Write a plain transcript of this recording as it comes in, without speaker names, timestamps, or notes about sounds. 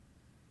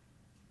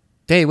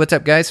Hey, what's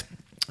up, guys?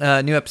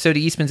 New episode of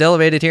Eastman's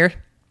Elevated here.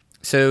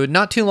 So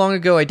not too long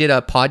ago, I did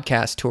a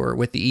podcast tour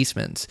with the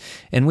Eastmans,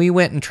 and we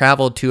went and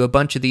traveled to a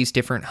bunch of these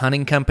different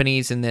hunting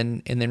companies and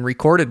then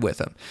recorded with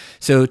them.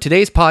 So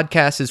today's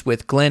podcast is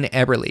with Glenn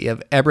Eberly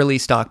of Eberly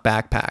Stock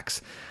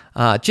Backpacks.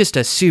 Just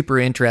a super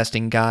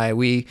interesting guy.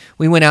 We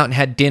went out and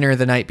had dinner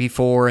the night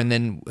before, and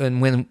then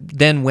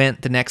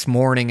went the next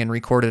morning and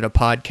recorded a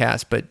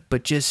podcast.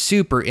 But just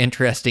super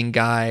interesting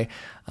guy.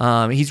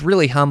 He's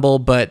really humble,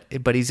 but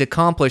he's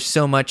accomplished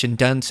so much and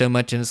done so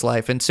much in his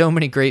life, and so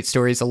many great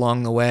stories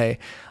along the way.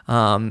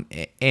 And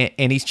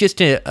he's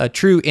just a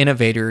true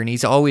innovator, and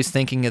he's always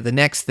thinking of the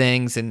next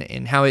things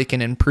and how he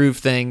can improve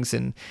things,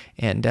 and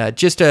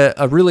just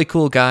a really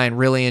cool guy, and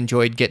really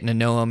enjoyed getting to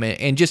know him,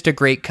 and just a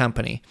great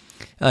company.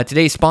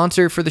 Today's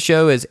sponsor for the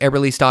show is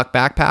Eberly Stock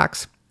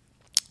Backpacks.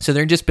 So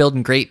they're just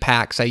building great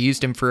packs. I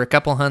used them for a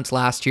couple hunts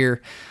last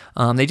year.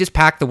 They just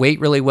pack the weight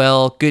really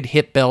well, good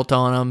hip belt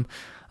on them.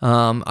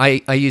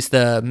 I use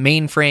the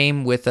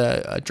mainframe with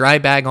a dry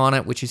bag on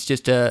it, which is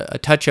just a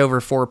touch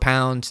over 4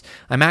 pounds.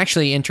 I'm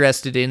actually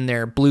interested in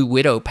their Blue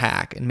Widow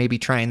pack and maybe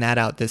trying that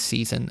out this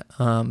season.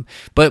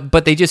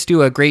 But they just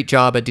do a great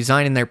job of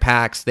designing their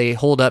packs. They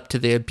hold up to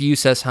the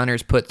abuse us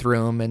hunters put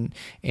through them,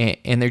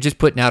 and they're just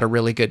putting out a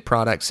really good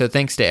product. So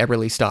thanks to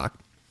Eberly Stock.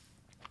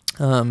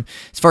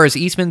 As far as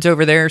Eastman's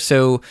over there,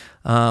 so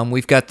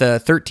we've got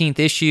the 13th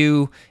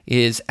issue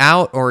is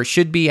out, or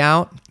should be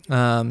out.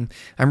 I'm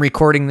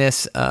recording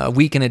this a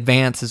week in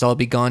advance as I'll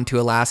be gone to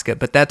Alaska,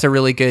 but that's a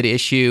really good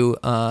issue.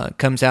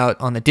 Comes out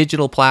on the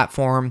digital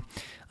platform.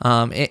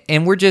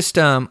 And we're just,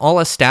 all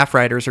us staff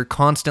writers are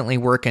constantly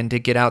working to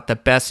get out the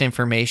best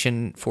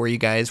information for you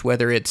guys,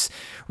 whether it's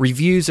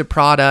reviews of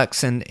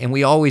products, and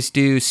we always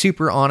do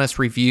super honest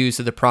reviews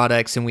of the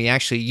products, and we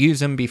actually use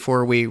them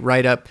before we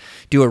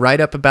do a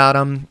write-up about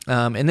them.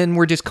 And then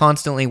we're just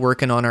constantly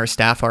working on our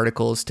staff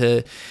articles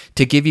to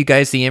give you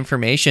guys the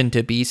information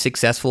to be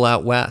successful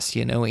out west.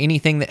 You know,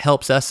 anything that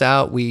helps us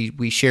out,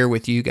 we share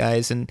with you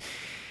guys.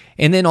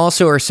 And then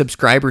also our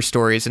subscriber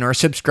stories, and our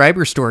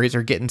subscriber stories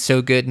are getting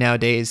so good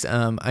nowadays.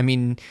 I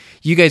mean,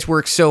 you guys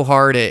work so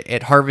hard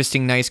at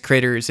harvesting nice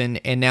critters and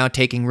now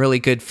taking really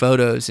good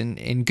photos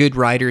and good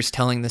writers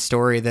telling the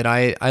story that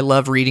I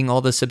love reading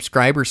all the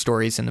subscriber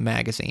stories in the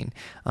magazine.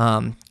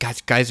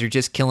 Guys are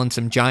just killing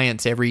some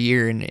giants every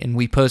year, and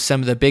we post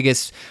some of the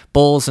biggest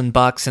bulls and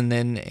bucks, and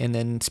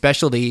then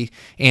specialty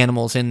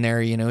animals in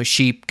there, you know,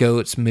 sheep,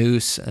 goats,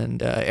 moose,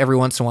 and every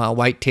once in a while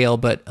whitetail,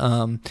 but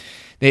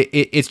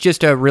it's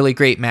just a really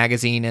great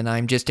magazine, and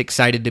I'm just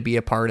excited to be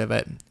a part of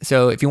it.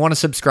 So if you want to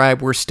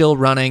subscribe, we're still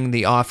running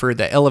the offer.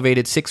 The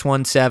Elevated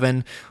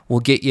 617 will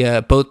get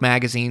you both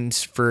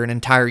magazines for an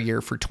entire year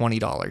for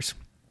 $20.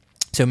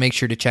 So make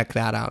sure to check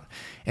that out.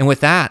 And with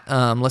that,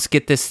 let's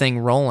get this thing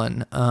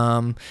rolling.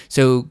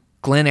 So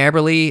Glenn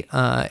Eberly,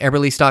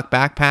 Eberly Stock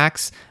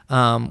Backpacks.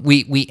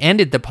 We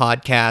ended the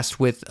podcast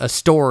with a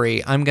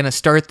story. I'm going to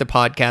start the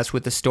podcast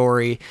with a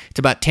story. It's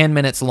about 10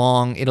 minutes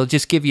long. It'll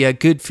just give you a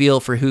good feel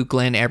for who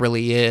Glenn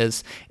Eberly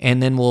is,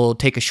 and then we'll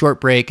take a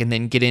short break and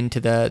then get into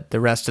the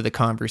rest of the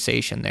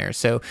conversation there.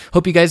 So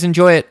hope you guys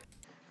enjoy it.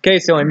 Okay,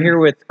 so I'm here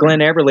with Glenn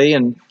Eberly,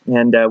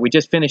 and we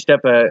just finished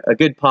up a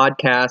good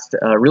podcast,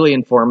 really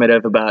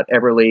informative about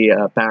Eberly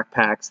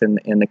Backpacks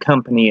and the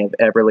company of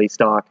Eberly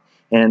Stock.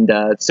 And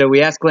so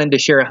we asked Glenn to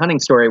share a hunting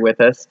story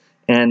with us.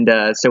 And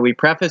so we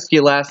prefaced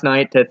you last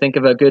night to think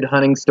of a good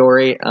hunting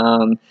story.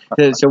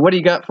 So what do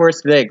you got for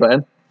us today,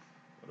 Glenn?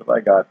 What have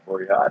I got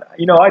for you?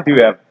 I do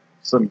have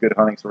some good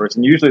hunting stories,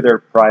 and usually they're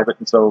private,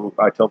 and so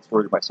I tell the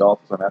story to myself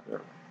as I'm out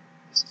there.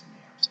 This is me.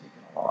 I'm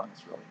sneaking along.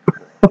 It's really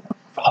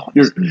cool.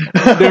 You're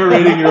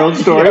narrating your own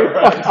story? Yeah,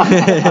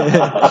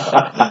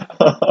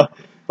 right.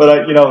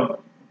 But,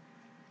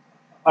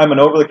 I'm an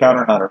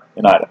over-the-counter hunter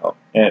in Idaho,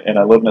 and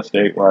I live in a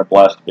state where I'm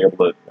blessed to be able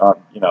to,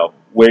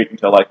 wait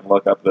until I can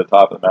look up to the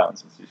top of the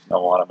mountains and see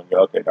snow on them and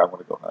go, okay, I want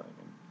to go hunting,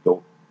 and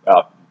go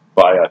out and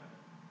buy a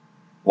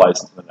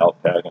license and an elk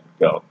tag and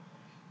go.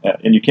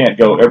 And you can't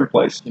go every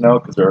place,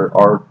 because there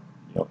are,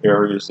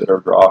 areas that are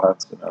draw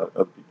hunts and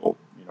other people,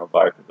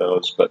 buy for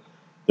those. But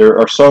there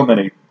are so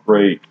many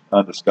great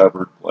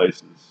undiscovered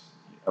places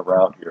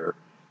around here.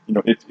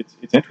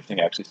 It's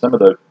interesting, actually. Some of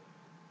the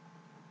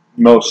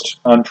most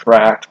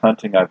untracked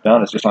hunting I've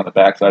done is just on the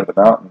backside of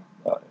the mountain,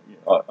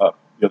 up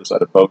the other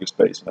side of Bogus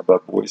Basin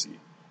above Boise.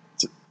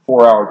 It's a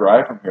 4-hour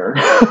drive from here,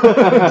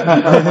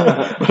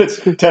 but it's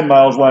 10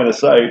 miles line of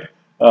sight.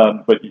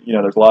 But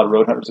there's a lot of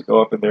road hunters that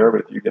go up in there.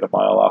 But if you get a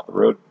mile off the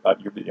road,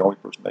 you're the only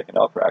person making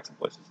elk tracks in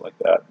places like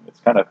that. And it's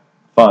kind of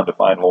fun to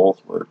find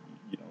holes where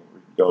you can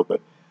go.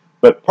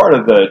 But part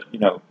of the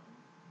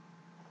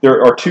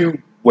there are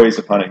two ways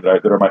of hunting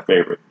that are my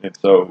favorite. And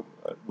so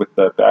with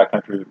the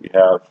backcountry that we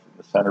have in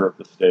the center of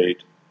the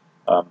state,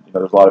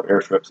 there's a lot of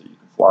airstrips that you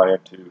can fly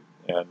into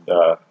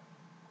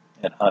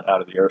and hunt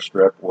out of the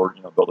airstrip, or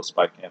build a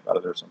spike camp out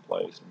of there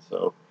someplace. And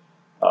so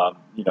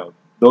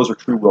those are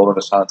true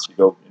wilderness hunts. You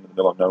go into the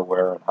middle of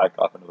nowhere and hike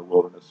off into the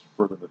wilderness,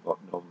 further in the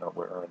middle of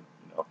nowhere, and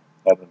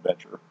have an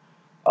adventure.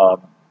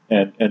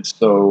 And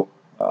so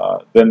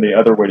Then the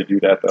other way to do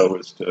that, though,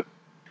 is to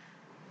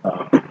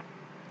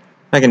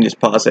I can just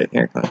pause it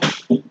here, Clint.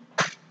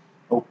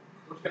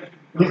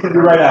 he's going to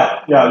be right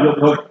out. Yeah, you're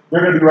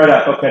going to be right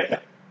out. Okay.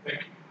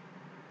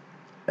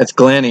 That's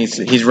Glenn.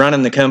 He's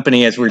running the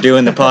company as we're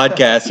doing the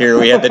podcast here.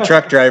 We had the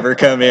truck driver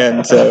come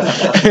in, so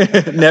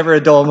never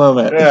a dull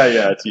moment.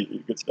 Yeah, it's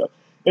easy. Good stuff.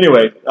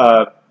 Anyway,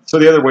 so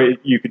the other way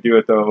you could do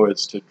it, though,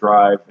 is to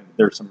drive. And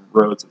there's some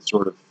roads that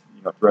sort of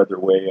thread their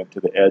way into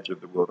the edge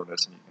of the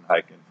wilderness, and you can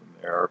hike in from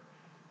there.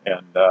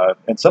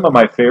 And some of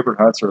my favorite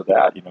hunts are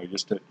that,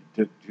 just to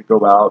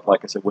go out,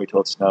 like I said, wait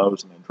till it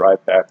snows and then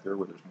drive back there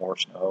where there's more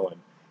snow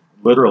and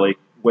literally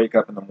wake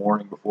up in the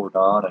morning before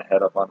dawn and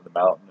head up onto the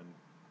mountain and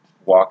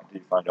walk until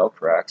you find elk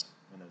tracks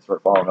and then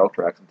start following elk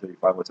tracks until you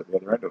find what's at the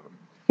other end of them.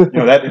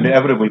 That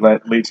inevitably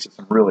leads to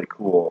some really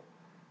cool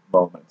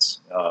moments.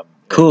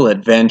 Cool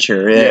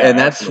adventure. Yeah, and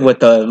that's absolutely. what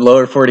the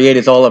lower 48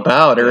 is all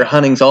about, or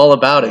hunting's all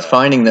about, is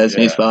finding those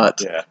new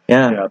spots.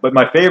 Yeah. But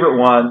my favorite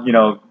one,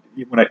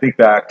 when I think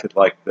back to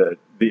like the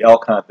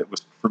elk hunt that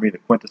was for me the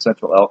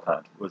quintessential elk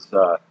hunt was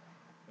the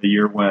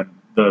year when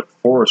the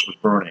forest was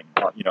burning.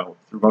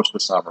 Through most of the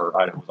summer,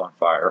 Idaho was on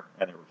fire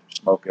and there was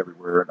smoke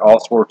everywhere, and all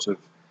sorts of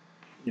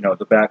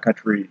the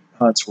backcountry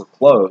hunts were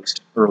closed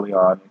early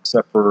on,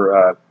 except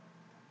for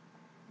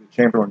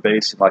Chamberlain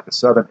Basin, like the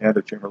southern end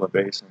of Chamberlain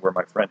Basin, where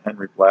my friend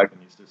Henry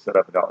Blagden used to set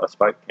up a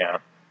spike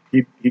camp.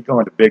 He'd go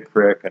into Big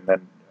Creek and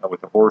then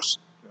with a horse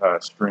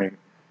string,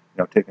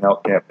 take an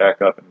elk camp back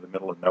up into the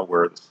middle of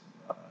nowhere.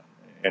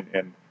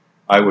 And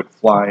I would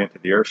fly into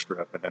the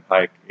airstrip and then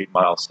hike 8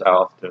 miles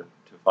south to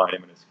find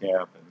him in his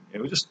camp. And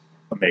it was just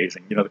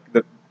amazing.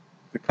 The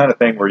kind of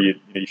thing where you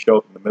show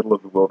up in the middle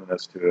of the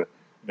wilderness to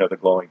the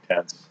glowing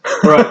tents.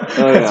 Right.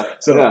 Oh, yeah.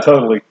 So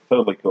totally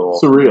cool.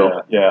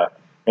 Surreal. Yeah.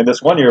 And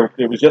this one year,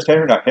 it was just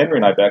Henry and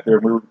I back there,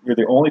 and we were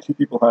the only two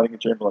people hunting in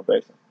Chamberlain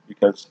Basin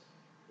because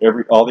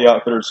all the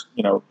outfitters,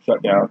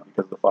 shut down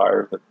because of the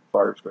fire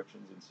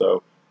restrictions, and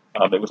so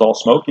it was all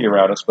smoky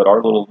around us. But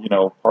our little,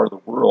 part of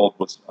the world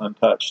was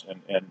untouched,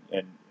 and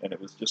it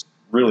was just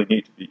really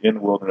neat to be in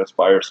the wilderness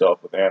by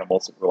yourself with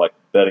animals that were like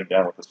bedding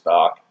down with the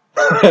stock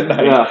at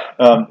night. Yeah.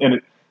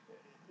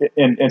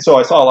 And so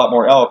I saw a lot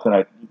more elk than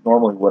I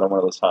normally would on one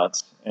of those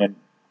hunts. And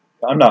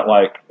I'm not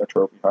like a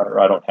trophy hunter.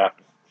 I don't have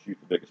to shoot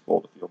the biggest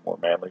bull to feel more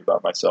manly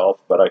about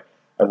myself. But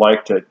I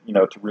like to,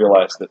 to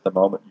realize that the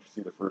moment you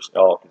see the first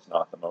elk is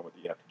not the moment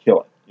that you have to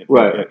kill it.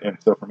 Right. And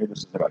so for me, this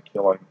isn't about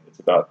killing. It's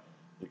about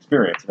the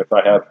experience. And if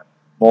I have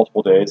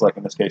multiple days, like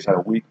in this case, I had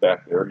a week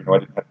back there, I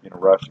didn't have to be in a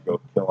rush to go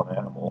kill an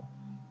animal.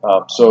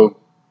 But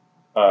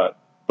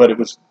it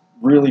was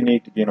really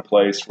neat to be in a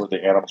place where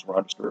the animals were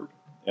undisturbed.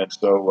 And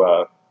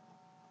so,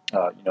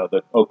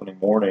 the opening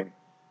morning,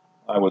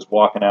 I was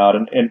walking out,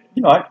 and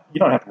you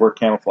don't have to wear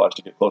camouflage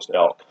to get close to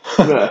elk.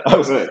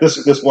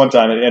 This one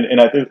time, and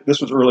this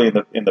was early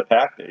in the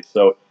pack days,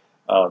 so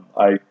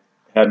I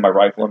had my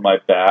rifle in my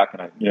back,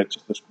 and it's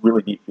just this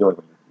really neat feeling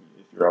when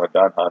if you're on a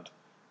gun hunt.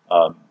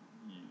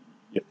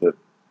 You have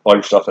all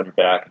your stuff's on your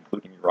back,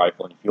 including your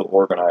rifle, and you feel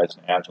organized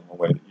and agile in a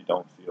way that you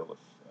don't feel if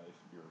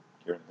you're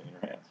carrying anything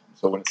in your hands.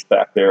 So when it's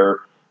back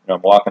there,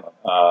 I'm walking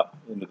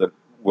into the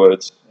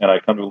woods, and I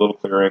come to a little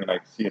clearing, and I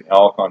see an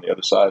elk on the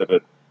other side of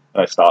it,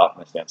 and I stop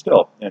and I stand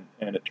still, and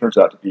it turns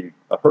out to be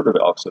a herd of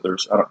elk. So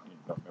there's I don't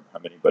remember how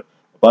many, but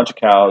a bunch of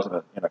cows and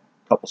a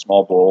couple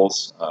small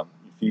bulls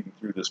feeding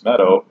through this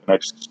meadow, and I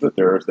just stood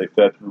there as they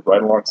fed through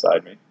right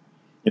alongside me,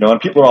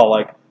 and people are all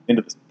like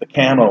into the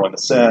camo and the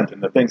scent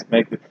and the things that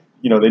make the,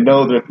 they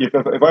know that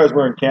if I was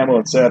wearing camo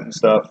and scent and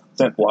stuff,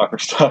 scent blocker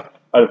stuff,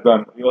 I'd have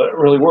gone, it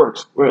really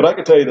works. Right. But I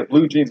can tell you that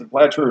blue jeans and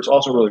plaid shirts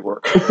also really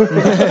work.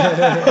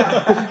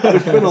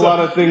 There's been a lot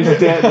of things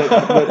that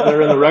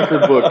are in the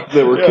record book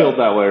that were killed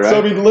that way, right?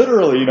 So,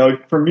 literally,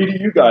 from me to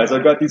you guys,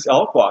 I've got these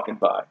elk walking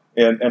by,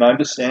 and I'm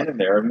just standing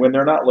there. And when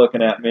they're not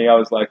looking at me, I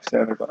was like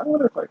standing there going, I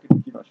wonder if I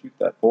could, shoot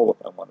that bull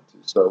if I wanted to.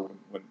 So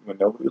when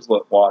nobody was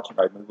watching,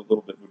 I'd move a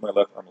little bit, move my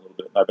left arm a little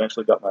bit, and I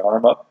eventually got my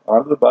arm up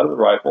onto the butt of the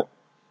rifle.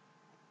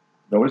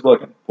 Nobody's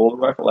looking. Pull the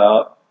rifle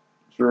out.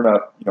 Sure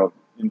enough,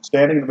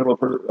 standing in the middle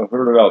of a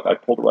herd of elk, I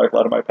pulled the rifle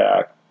out of my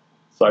pack,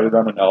 sighted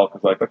on an elk,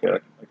 was like, okay, I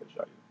can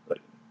shot you.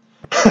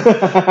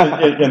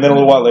 And then a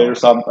little while later,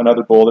 saw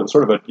another bull that was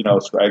sort of a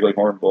scraggly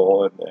horn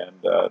bull, and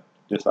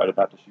decided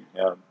not to shoot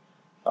him.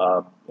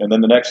 And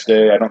then the next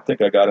day, I don't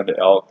think I got into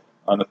elk.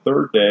 On the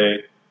third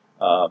day,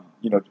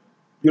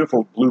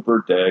 beautiful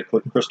bluebird day,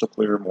 crystal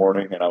clear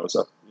morning, and I was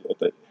up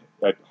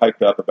I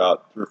hiked up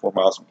about 3 or 4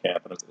 miles from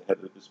camp, and I was at the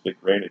head of this big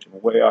range, and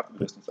way off in the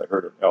distance, I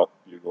heard an elk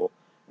bugle.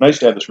 And I used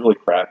to have this really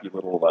crappy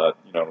little,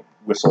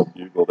 whistle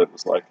bugle that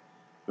was like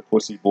the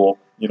pussy bull,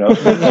 It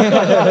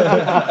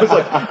was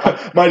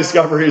like, my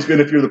discovery has been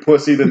if you're the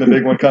pussy, then the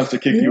big one comes to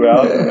kick you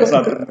out. And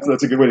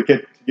that's a good way to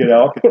get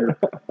elk if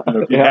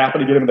you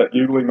happen to get him in that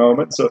bugling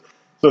moment. So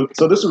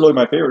this is really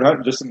my favorite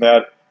hunt, just in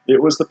that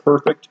it was the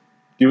perfect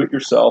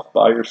do-it-yourself,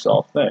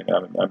 by-yourself thing.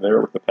 I'm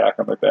there with the pack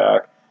on my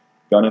back,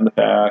 gun in the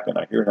pack, and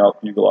I hear an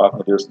elk bugle off in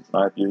the distance,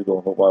 and I bugle,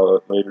 and a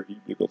while later he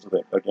bugles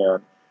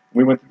again.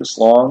 We went through this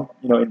long,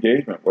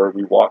 engagement where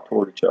we walked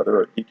toward each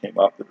other. He came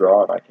up the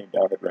draw, and I came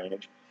down the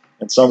drainage.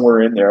 And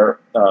somewhere in there,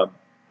 quite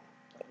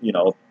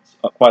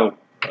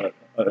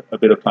a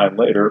bit of time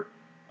later,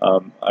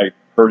 I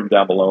heard him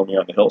down below me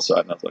on the hillside,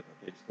 and I was like,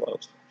 okay, he's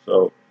close.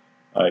 So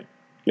I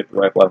get the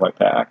rifle out of my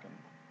pack and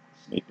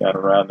sneak down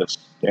around this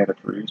stand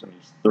of trees, and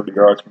he's 30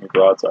 yards from me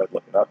broadside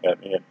looking up at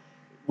me. And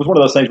it was one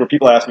of those things where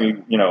people ask me,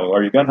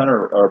 are you a gun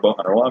hunter or a bow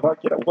hunter? Well, I'm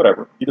like,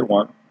 whatever, either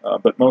one.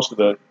 But most of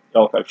the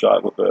elk I've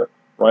shot with a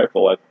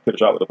rifle, I could have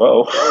shot with a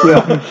bow.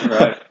 Yeah,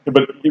 right.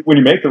 But when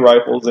you make the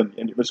rifles, and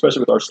especially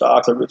with our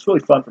stocks, it's really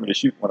fun for me to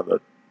shoot one of the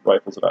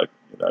rifles that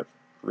I've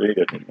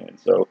created. And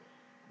so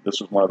this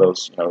was one of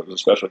those, it was a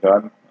special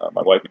gun.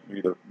 My wife gave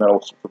me the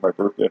medals for my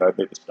birthday, and I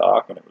made the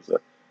stock, and it was a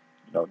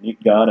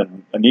neat gun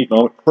and a neat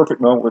moment,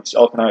 perfect moment where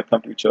Elk and I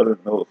come to each other in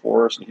the middle of the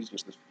forest, and he's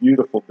just this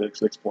beautiful big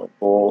 6-point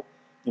bull.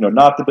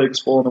 Not the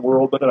biggest bull in the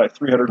world, but at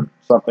 300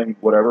 something,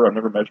 whatever. I've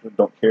never measured him,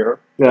 don't care.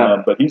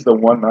 Yeah. But he's the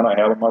one man I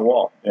have on my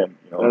wall, and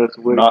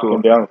knock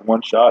him down with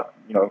one shot,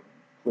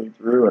 clean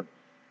through, and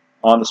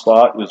on the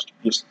spot was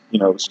just,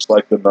 it's just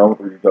like the moment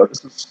where you go,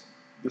 this is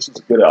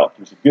a good elk.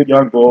 He's a good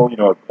young bull,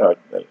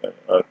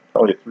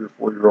 probably a 3 or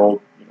 4 year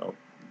old,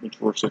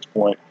 mature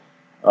 6-point.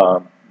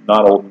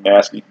 Not old and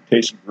nasty,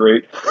 tasted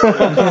great.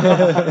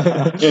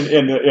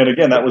 and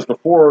again, that was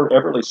before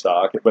Everly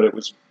stock, but it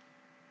was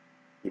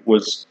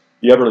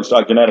the Everly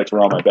stock genetics were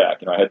on my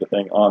back. I had the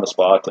thing on the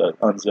spot to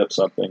unzip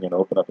something and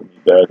open up a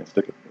meat bag and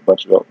stick a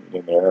bunch of elk meat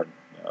in there, and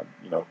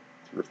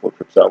 3 or 4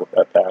 trips out with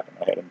that pack, and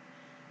I had him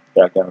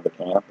back down to the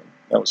camp, and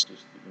that was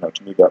just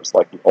to me that was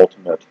like the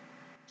ultimate.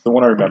 It's the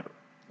one I remember.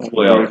 That's the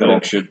way elk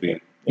hunting should be.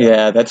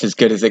 Yeah, that's as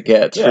good as it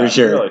gets, for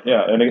sure. Really,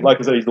 yeah, and like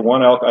I said, he's the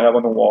one elk I have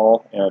on the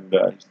wall, and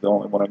he's the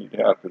only one I need to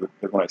have,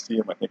 because when I see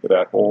him, I think of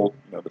that whole,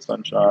 the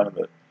sunshine and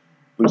the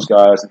blue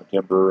skies and the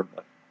timber and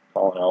the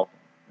calling elk.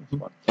 It's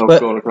fun. Elk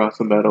going across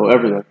the meadow,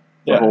 everything.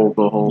 Yeah.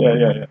 The whole.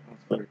 Yeah.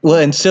 Well,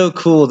 and so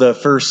cool, the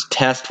first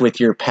test with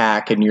your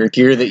pack and your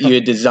gear that you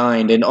had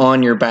designed and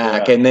on your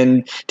back, and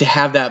then to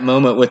have that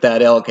moment with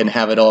that elk and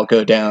have it all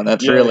go down.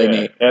 That's really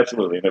neat.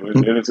 Absolutely.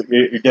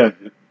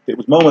 And it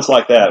was moments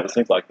like that, it was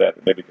things like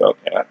that made me go,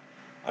 okay,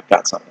 I've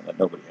got something that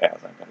nobody has.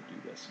 I've got to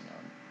do this.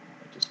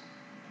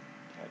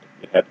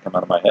 It had to come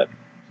out of my head.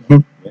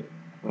 So,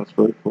 that's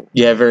really cool.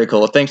 Yeah, very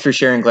cool. Thanks for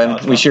sharing, Glenn.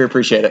 We sure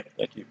appreciate it.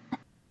 Thank you.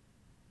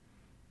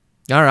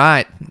 All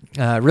right.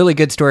 Really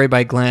good story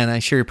by Glenn. I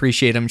sure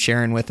appreciate him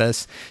sharing with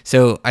us.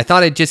 So I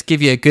thought I'd just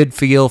give you a good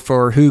feel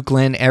for who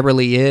Glenn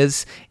Eberly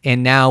is,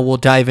 and now we'll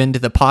dive into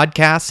the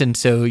podcast, and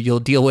so you'll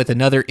deal with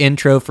another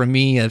intro from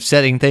me of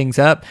setting things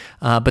up,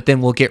 but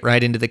then we'll get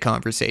right into the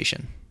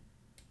conversation.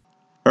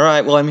 All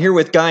right. Well, I'm here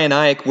with Guy and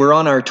Ike. We're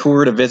on our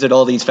tour to visit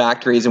all these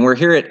factories, and we're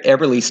here at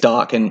Eberly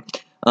Stock, and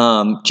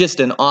just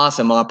an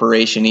awesome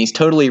operation. He's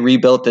totally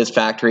rebuilt this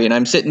factory, and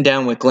I'm sitting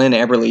down with Glenn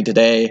Eberly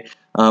today,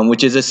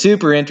 which is a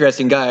super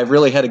interesting guy. I've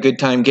really had a good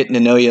time getting to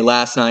know you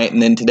last night and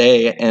then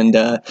today, and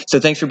so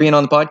thanks for being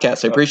on the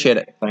podcast. I appreciate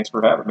it. Thanks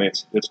for having me.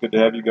 It's good to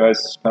have you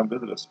guys come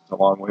visit us. It's a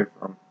long way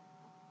from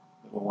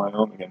Little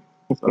Wyoming and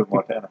Southern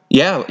Montana.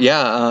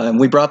 Yeah.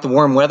 We brought the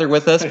warm weather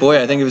with us.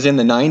 Boy, I think it was in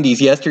the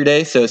 90s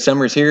yesterday, so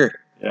summer's here.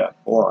 Yeah,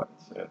 full on.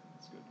 It's good.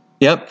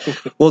 Yep.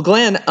 Well,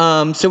 Glenn,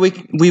 so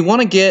we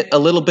want to get a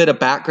little bit of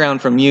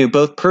background from you,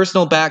 both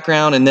personal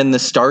background and then the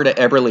start at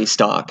Eberly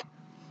Stock.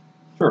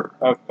 Sure.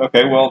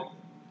 Okay. Well,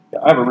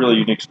 I have a really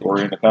unique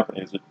story, and the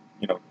company is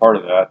part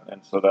of that,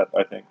 and so that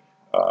I think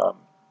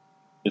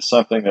is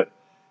something that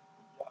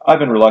I've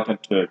been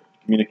reluctant to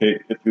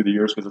communicate it through the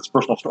years because it's a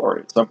personal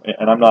story.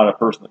 And I'm not a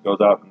person that goes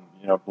out and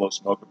blows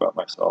smoke about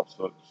myself.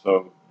 So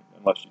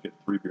unless you get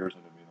 3 beers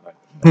into me.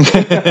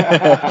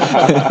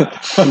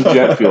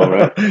 Jet fuel,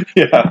 right?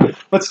 Yeah,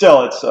 but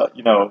still, it's I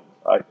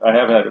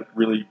have had a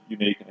really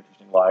unique and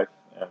interesting life,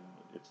 and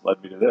it's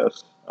led me to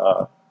this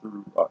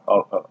through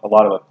a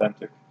lot of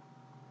authentic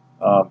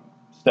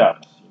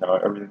steps.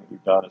 Everything that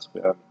we've done has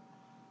been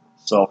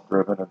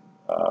self-driven and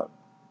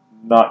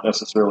not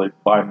necessarily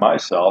by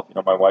myself.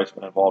 My wife's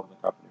been involved in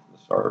the company from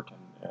the start,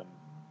 and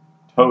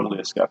totally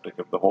a skeptic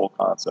of the whole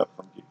concept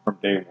from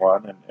day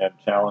one, and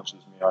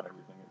challenges me on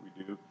everything that we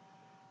do,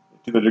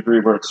 to the degree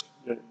where it's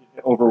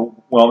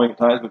overwhelming at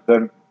times, but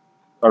then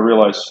I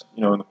realize,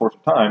 in the course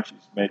of time,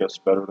 she's made us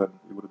better than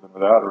we would have been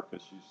without her,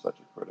 because she's such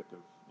a critic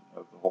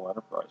of the whole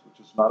enterprise, which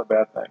is not a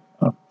bad thing.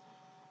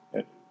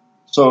 And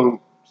so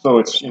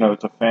it's,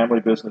 it's a family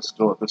business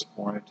still at this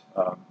point.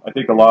 I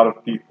think a lot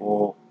of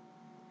people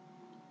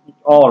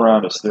all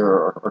around us there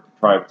are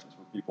contrivances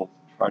where people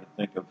try to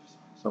think of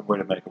some way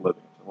to make a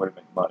living, some way to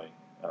make money.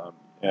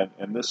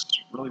 And this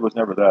really was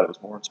never that. It was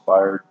more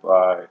inspired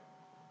by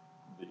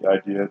the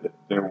idea that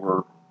there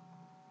were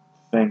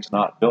things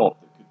not built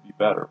that could be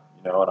better,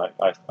 and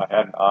I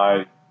had an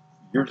eye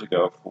years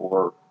ago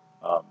for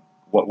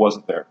what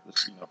wasn't there,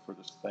 for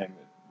this thing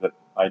that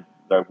I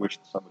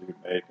wished somebody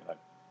would make, and I'd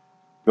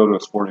go to a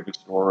sporting goods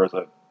store as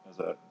a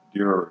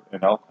deer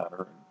and elk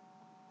hunter and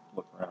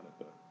look around at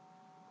the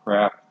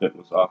crap that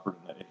was offered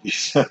in the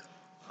 80s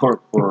for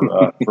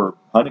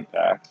hunting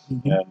packs,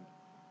 and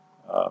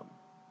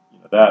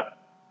that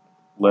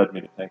led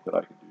me to think that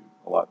I could do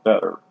a lot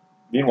better.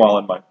 Meanwhile,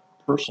 in my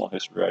personal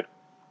history, I'd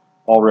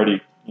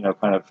already,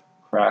 kind of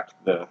cracked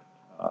the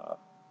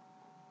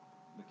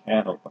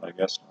can open, I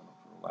guess,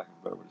 for lack of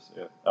a better way to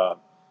say it,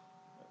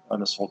 on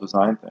this whole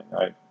design thing.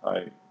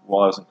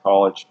 While I was in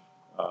college,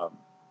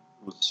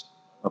 was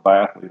a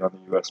biathlete on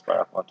the U.S.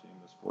 triathlon team,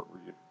 the sport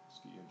where you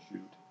ski and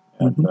shoot.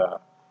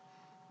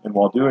 And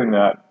while doing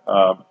that,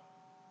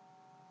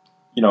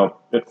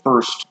 at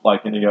first,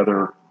 like any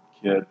other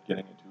kid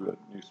getting into a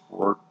new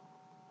sport,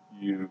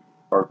 you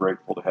are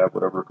grateful to have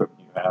whatever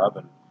equipment you have.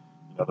 And,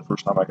 the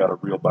first time I got a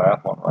real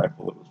biathlon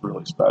rifle, it was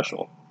really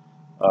special.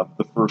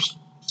 The first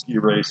ski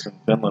race in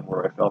Finland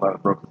where I fell down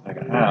and broke the thing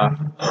in half.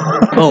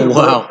 Oh,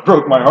 wow.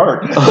 Broke my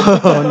heart.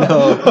 Oh,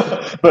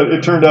 no. But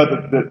it turned out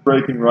that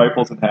breaking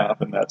rifles in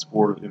half in that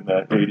sport in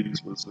the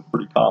 80s was a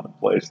pretty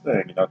commonplace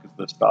thing, because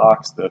the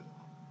stocks that,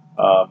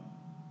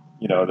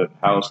 that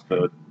housed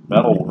the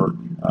metalwork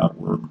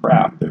were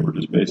crap. They were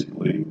just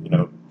basically,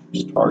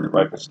 just target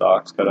rifle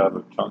stocks cut out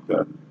of a chunk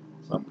of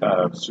some kind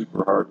of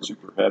super hard,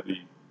 super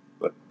heavy,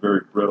 but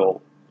very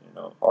brittle,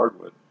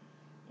 hardwood.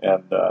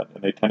 And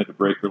they tended to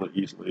break really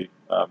easily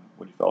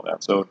when you fell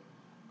down. So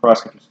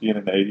cross-country skiing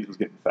in the 80s was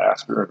getting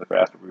faster, and the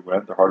faster we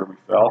went, the harder we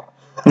fell.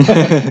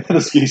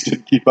 The skis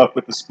didn't keep up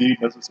with the speed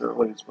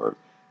necessarily as far as,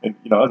 and,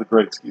 I was a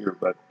great skier,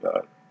 but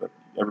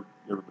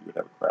everybody would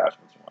have a crash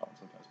once in a while. And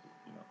sometimes,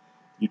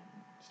 you'd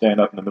stand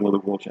up in the middle of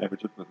the World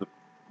Championship with the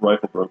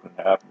rifle broken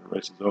in half and your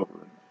race is over.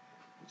 And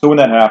so when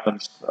that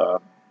happens,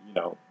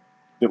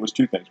 it was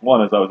two things.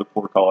 One is I was a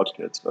poor college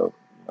kid, so,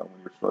 when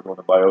you're struggling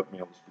to buy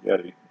oatmeal and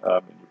spaghetti,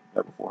 and you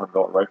have a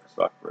 $400 rifle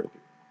stock break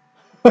it.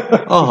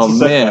 Oh,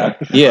 man.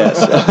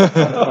 Yes.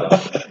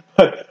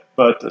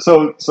 but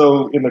so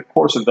in the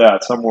course of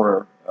that,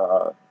 somewhere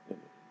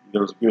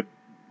there was a good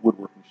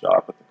woodworking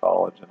shop at the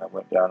college, and I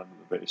went down into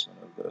the basement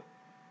of the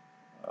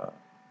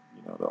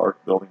the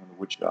art building in the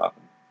wood shop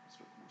and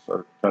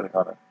started cutting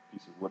on a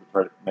piece of wood to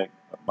try to make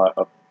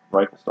a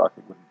rifle stock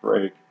that wouldn't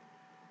break.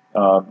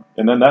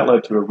 And then that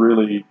led to a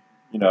really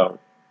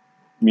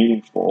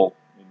meaningful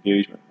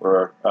engagement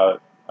where I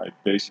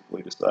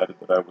basically decided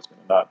that I was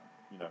going to not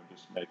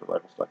just make a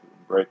rifle stock that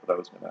wouldn't break, but I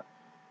was going to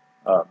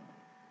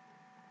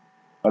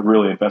I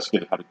really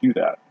investigated how to do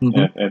that.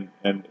 And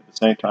at the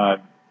same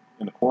time,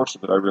 in the course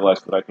of it, I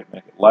realized that I could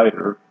make it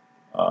lighter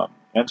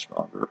and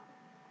stronger.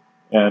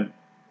 And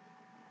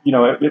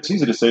it's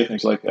easy to say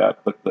things like that,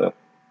 but the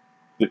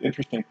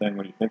interesting thing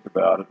when you think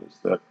about it is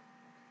that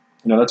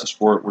that's a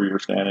sport where you're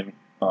standing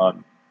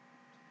on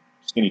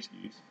skinny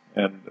skis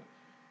and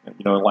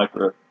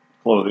lycra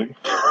clothing,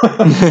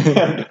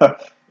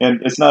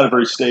 and it's not a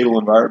very stable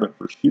environment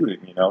for shooting,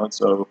 and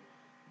so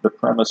the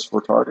premise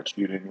for target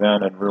shooting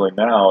then and really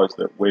now is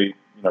that weight,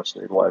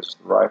 stabilizes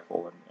the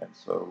rifle, and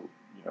so,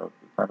 the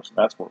premise in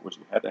that sport was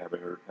you had to have a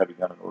heavy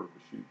gun in order to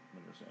shoot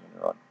when you're standing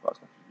there on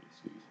cross-country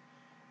skis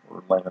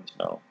or laying in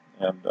snow,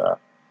 and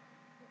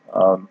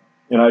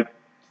I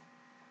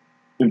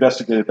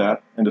investigated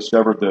that and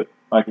discovered that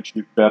I could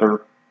shoot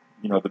better,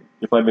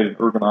 if I made an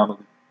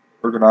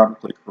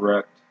ergonomically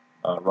correct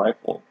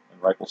rifle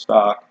and rifle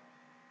stock,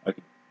 I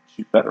could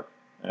shoot better,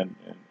 and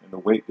the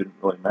weight didn't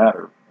really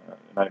matter,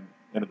 and I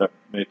ended up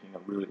making a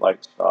really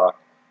light stock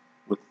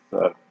with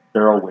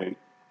barrel weight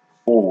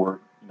forward,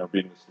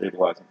 being the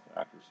stabilizing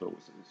factor. So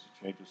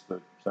it changes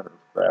the center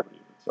of gravity,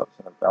 the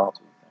center of balance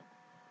of the thing.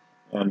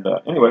 And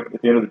anyway,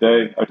 at the end of the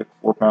day, I took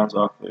 4 pounds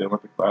off the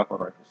Olympic biathlon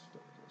rifle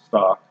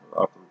stock,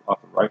 or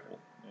off the rifle,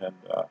 and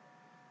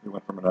we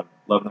went from an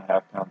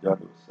 11.5-pound gun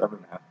to a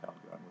 7.5-pound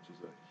gun, which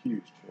is a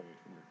huge change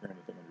when you're carrying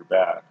the thing on your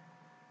back.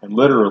 And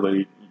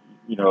literally,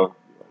 a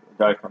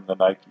guy from the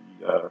Nike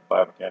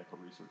biomechanical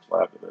research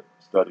lab did a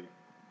study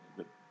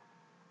that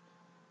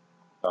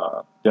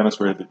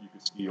demonstrated that you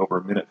could ski over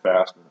a minute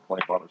faster in a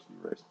 20-kilometer ski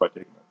race by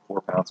taking the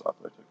 4 pounds off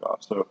that I took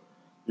off. So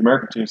the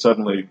American team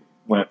suddenly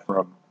went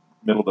from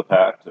middle of the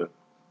pack to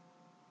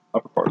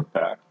upper part of the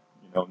pack.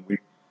 And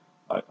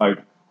I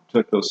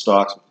took those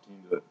stocks with the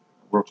team to the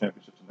World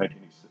Championships in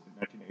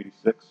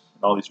 1986,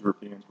 and all these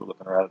Europeans were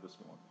looking around at us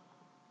going,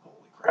 "Holy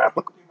crap,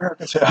 look what the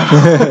Americans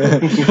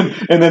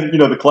have." And then,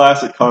 the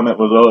classic comment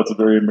was, "Oh, it's a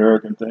very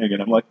American thing."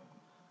 And I'm like,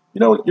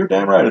 you're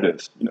damn right it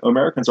is.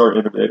 Americans are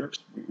innovators.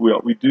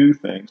 We do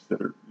things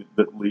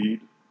that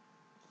lead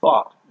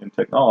thought and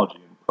technology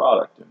and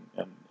product,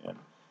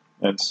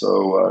 and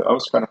so I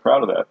was kind of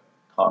proud of that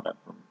comment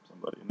from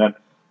somebody. And then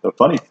the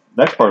funny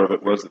next part of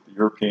it was that the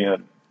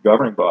European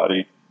governing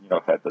body,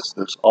 had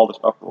there's all this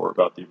uproar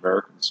about the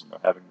Americans,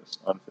 having this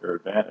unfair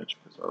advantage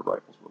because our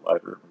rifles were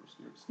lighter and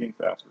we were skiing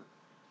faster.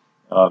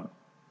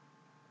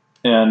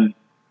 And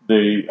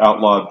they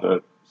outlawed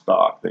the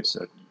stock. They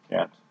said you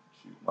can't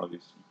shoot one of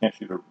these. You can't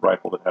shoot a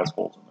rifle that has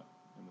holes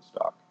in the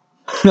stock.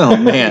 Oh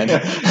man!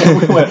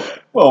 And we went,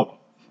 well,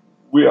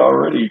 we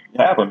already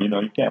have them.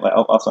 You can't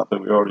outlaw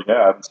something we already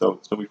have. And so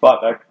we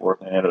fought back and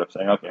forth and ended up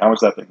saying, okay, how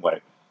much does that thing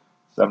weigh?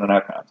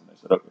 7.5 pounds. And they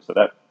said, okay, so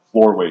that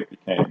floor weight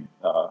became,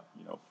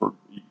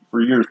 for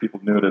years people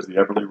knew it as the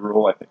Everly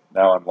rule. I think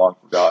now I'm long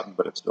forgotten,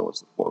 but it still is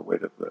the floor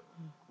weight of the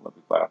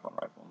Olympic biathlon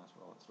rifle, and that's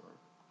what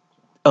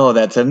Oh,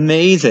 that's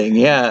amazing.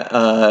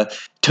 Yeah.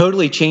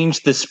 Totally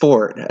changed the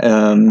sport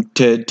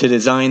to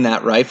design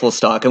that rifle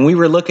stock. And we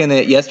were looking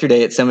at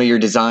yesterday at some of your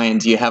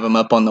designs. You have them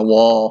up on the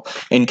wall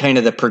and kind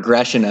of the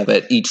progression of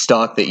it, each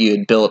stock that you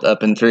had built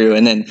up and through.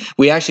 And then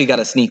we actually got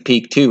a sneak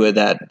peek too of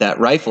that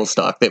rifle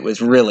stock that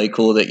was really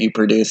cool that you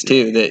produced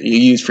too, that you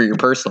use for your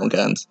personal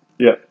guns.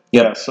 Yeah.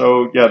 Yep. Yeah.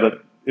 So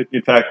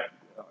in fact,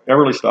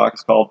 Eberly stock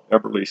is called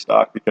Eberly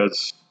stock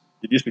because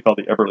it used to be called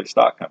the Eberly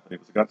Stock Company.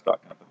 It was a gun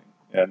stock company,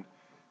 and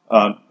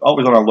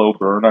always on a low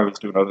burn. I was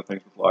doing other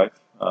things with life.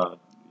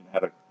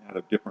 Had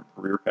a different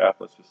career path,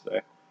 let's just say,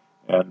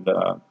 and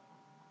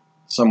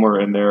somewhere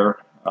in there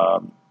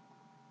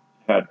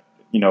had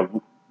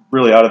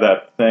really out of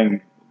that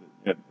thing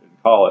in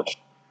college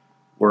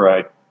where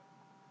I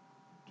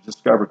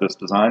discovered this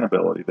design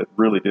ability that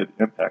really did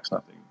impact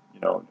something.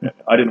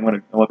 I didn't win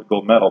an Olympic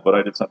gold medal, but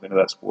I did something to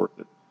that sport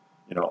that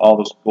all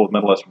those gold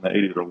medalists from the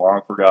 80s are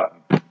long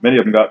forgotten. Many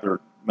of them got their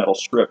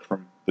medals stripped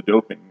from the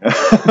doping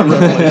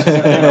revelations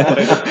that came up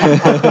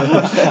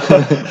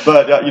later.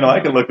 But I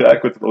can look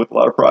back with a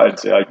lot of pride and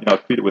say I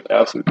competed with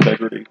absolute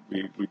integrity.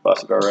 We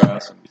busted our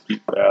ass and we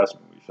skied fast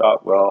and we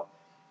shot well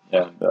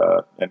and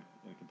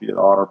competed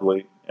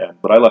honorably.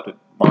 But I left a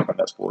mark on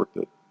that sport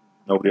that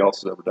nobody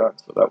else has ever done.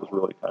 So that was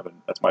really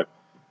that's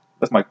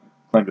my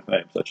claim to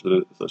fame, such as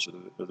it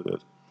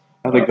is.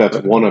 I think that's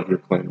one of your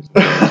claims.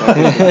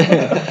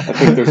 I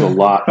think there's a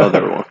lot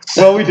other ones.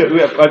 Well, I've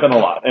done a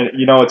lot, and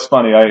it's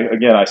funny.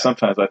 I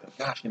sometimes think,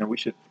 gosh, we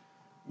should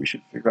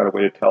figure out a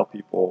way to tell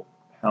people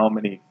how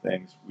many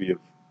things we have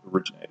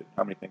originated,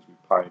 how many things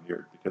we've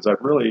pioneered. Because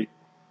I've really,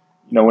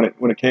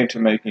 when it came to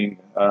making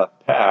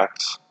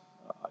packs,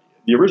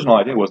 the original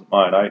idea wasn't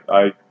mine.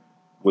 I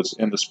was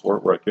in the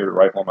sport where I carried a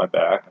rifle on my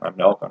back, and I'm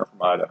an elk hunter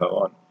from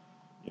Idaho,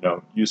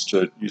 and used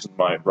to using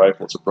my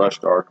rifle as a brush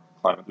dart,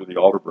 climbing through the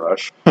alder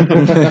brush.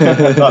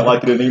 Not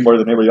like it any more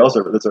than anybody else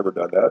that's ever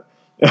done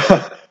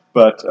that.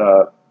 But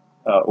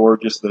or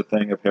just the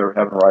thing of having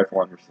a rifle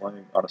on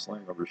a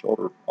sling over your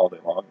shoulder all day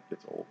long, it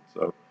gets old.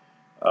 So,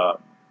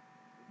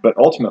 but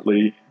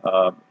ultimately,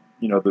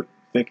 the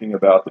thinking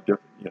about the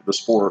different, the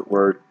sport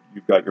where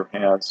you've got your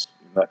hands,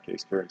 in that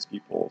case, carrying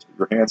ski poles,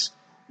 your hands,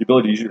 the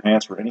ability to use your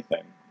hands for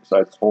anything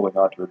besides holding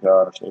onto a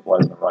gun or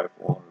stabilizing a rifle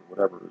or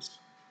whatever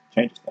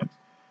changes things.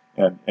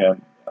 And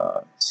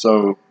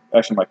so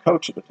actually my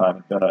coach at the time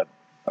had been a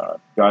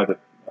guy that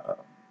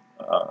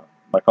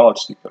my college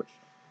ski coach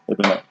had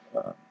been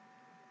a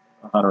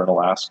hunter in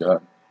Alaska,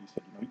 and he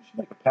said, you should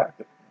make a pack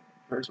that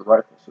carries a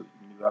rifle so that you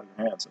can use it out of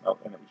your hands.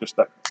 And it was just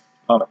that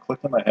comment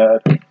clicked in my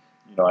head.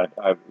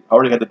 I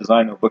already had the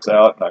design notebooks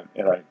out,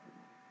 and I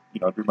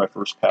drew my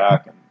first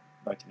pack in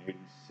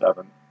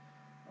 1987,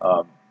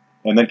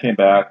 and then came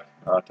back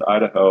to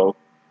Idaho.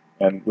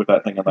 And with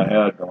that thing in my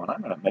head going,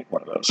 I'm going to make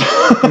one of those.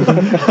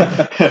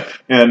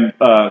 And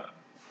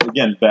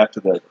again, back to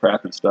the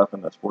crappy stuff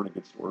in the sporting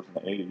goods stores in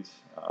the 80s,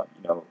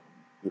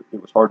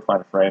 it was hard to find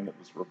a frame that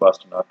was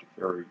robust enough to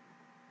carry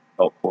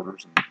elk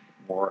quarters and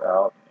more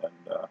out.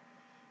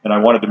 And I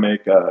wanted to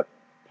make a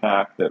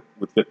pack that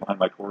would fit behind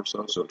my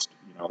torso. So it's,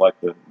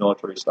 like the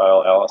military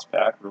style Alice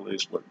pack really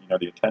is what,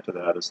 the intent of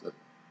that is that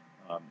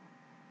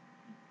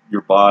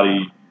your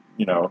body,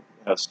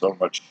 has so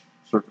much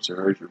surface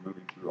areas you're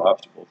moving through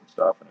obstacles and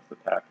stuff, and if the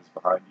pack is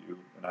behind you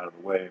and out of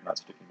the way and not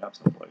sticking up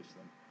someplace,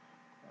 then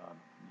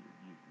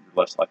you're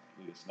less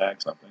likely to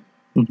snag something.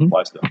 Mm-hmm.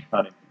 Applies to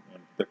hunting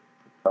and thick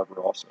cover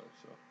also.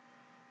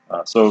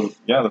 So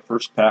the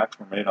first packs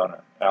were made on an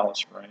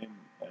Alice frame,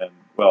 and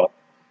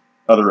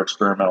other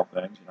experimental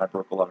things. I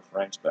broke a lot of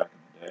frames back in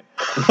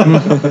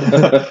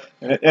the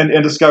day,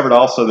 and discovered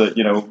also that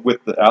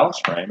with the Alice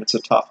frame, it's a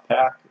tough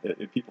pack.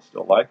 People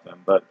still like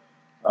them, but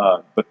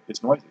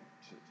it's noisy.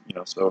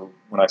 So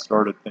when I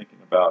started thinking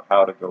about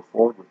how to go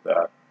forward with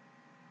that,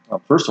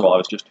 first of all, I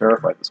was just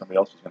terrified that somebody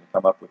else was going to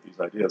come up with these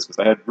ideas because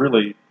I had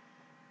really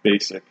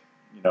basic,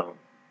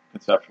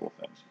 conceptual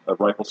things. A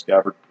rifle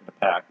scabbard in a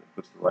pack that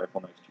puts the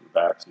rifle next to your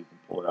back so you can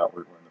pull it out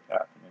where you're in the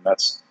pack. I mean,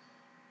 that's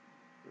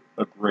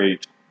a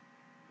great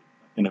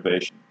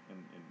innovation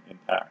in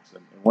packs.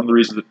 And one of the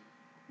reasons that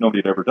nobody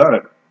had ever done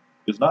it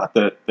is not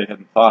that they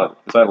hadn't thought of it,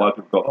 because I had a lot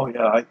of people go, oh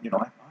yeah, I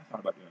thought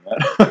about doing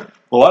that.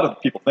 Well, a lot of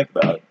people think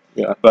about it,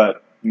 yeah,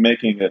 but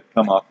making it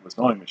come off of a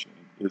sewing machine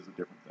is a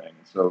different thing.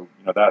 And so,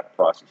 that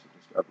process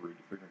of discovery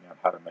to figuring out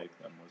how to make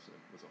them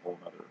was a whole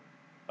other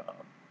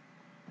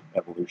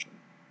evolution.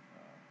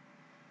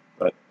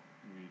 But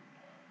we,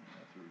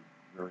 through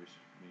various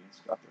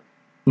means, got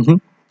there. Mm-hmm.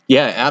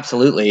 Yeah,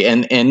 absolutely.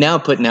 And now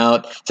putting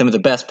out some of the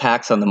best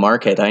packs on the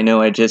market. I know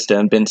I just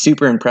been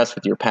super impressed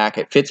with your pack.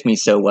 It fits me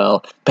so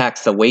well,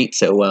 packs the weight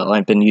so well.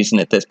 I've been using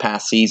it this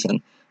past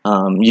season.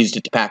 Used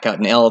it to pack out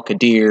an elk, a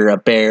deer, a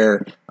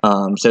bear.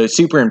 So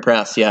super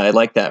impressed. Yeah, I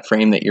like that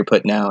frame that you're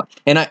putting out.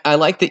 And I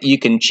like that you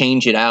can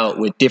change it out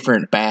with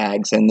different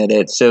bags and that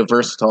it's so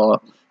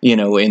versatile,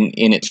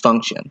 in its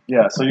function.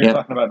 Yeah, so you're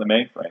talking about the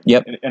main frame.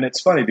 Yep. And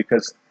it's funny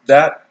because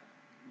that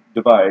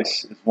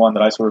device is one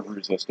that I sort of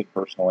resisted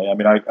personally. I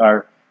mean,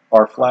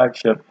 our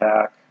flagship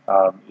pack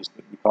is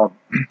that we call them,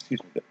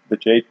 the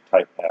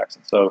J-type packs.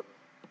 And so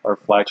our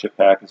flagship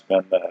pack has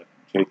been the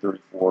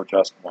J34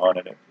 Just One,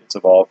 and it's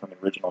evolved from the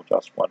original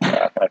Just One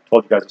pack. And I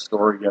told you guys a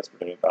story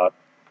yesterday about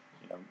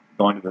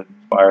going to the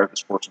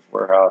Sportsman's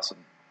Warehouse and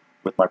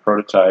with my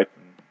prototype,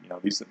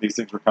 and these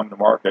things were coming to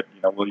market.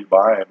 Will you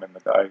buy them? And the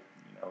guy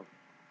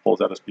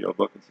pulls out his PO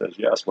book and says,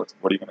 yes. What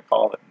are you going to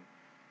call it?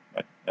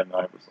 And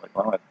I was like,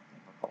 well, I'm going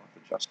to call it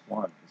the Just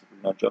One. He said,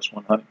 we're not Just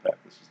One honey pack.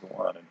 This is the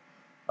one. And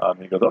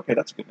he goes, okay,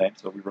 that's a good name.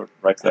 So we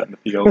writes that in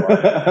the PO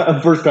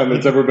line. First time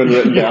it's ever been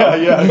written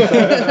down. Yeah.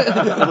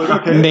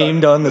 Like, okay,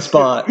 named on the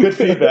spot. Good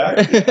feedback.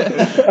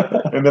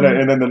 and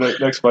then the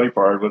next funny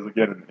part was,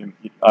 again,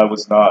 I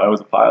was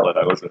a pilot.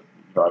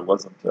 I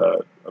wasn't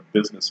a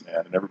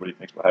businessman, and everybody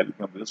thinks, well, how do you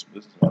become a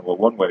businessman? Well,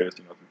 one way is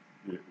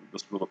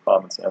just a little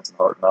common sense and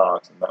hard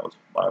knocks, and that was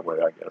my way,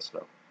 I guess.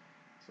 So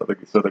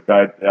the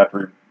guy,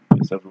 after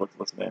he says,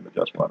 what's the name of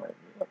Just One?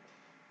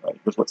 He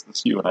goes, what's the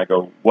SKU? And I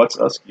go, what's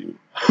a SKU?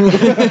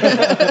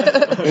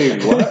 Hey,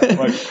 what?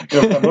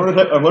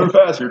 I'm learning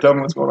fast here. Tell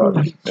me what's going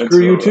on.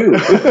 Screw you too.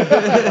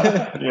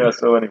 Yeah.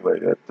 So anyway,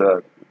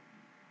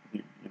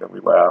 we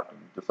laughed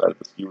and decided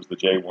the SKU was the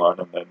J1,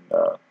 and then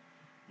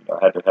I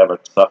had to have a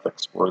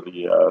suffix for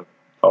the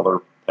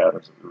color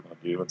patterns that we were going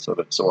to do, and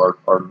so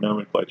our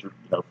nomenclature,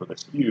 for the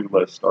SKU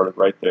list started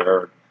right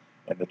there,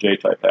 and the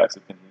J-type packs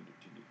have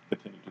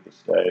continued to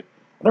this day.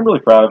 And I'm really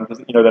proud of them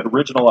because, that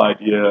original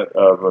idea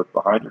of a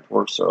behind your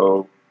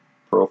torso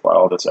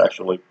profile that's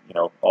actually,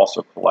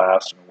 also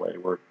collapsed in a way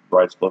where it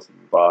rides close to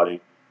your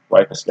body,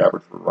 rifle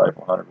scabbard for a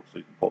rifle hunter so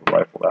you can pull the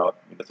rifle out.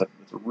 It's a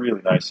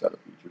really nice set of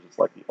features. It's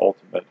like the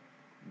ultimate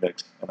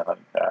mix in a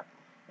hunting pack.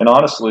 And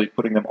honestly,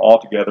 putting them all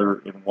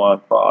together in one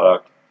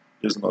product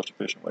is the most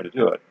efficient way to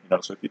do it.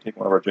 So if you take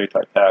one of our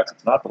J-type packs,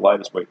 it's not the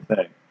lightest weight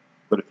thing.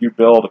 But if you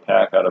build a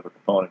pack out of a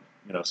component,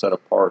 set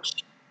of parts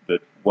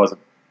that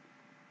wasn't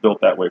built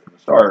that way from the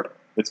start,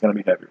 it's going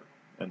to be heavier.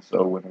 And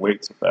so when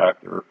weight's a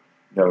factor,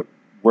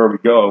 where we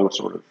go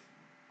sort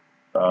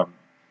of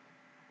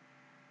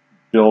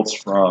builds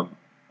from,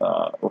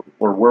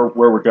 or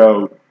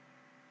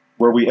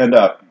where we end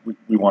up,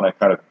 we want to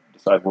kind of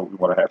decide what we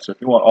want to have. So if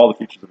you want all the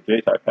features of a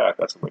J-type pack,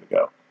 that's the way to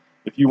go.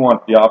 If you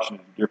want the option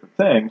to do different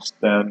things,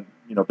 then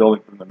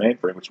building from the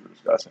mainframe, which we were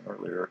discussing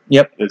earlier,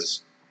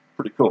 is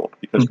pretty cool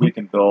because we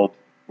can build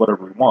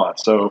whatever we want.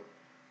 So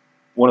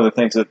one of the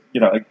things that,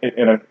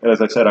 and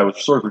as I said, I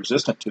was sort of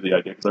resistant to the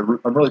idea because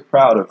I'm really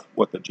proud of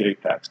what the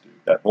J-packs do,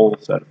 that whole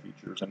set of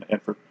features.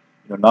 And for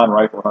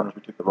non-rifle hunters,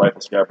 we took the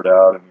rifle scabbard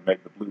out and we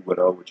made the Blue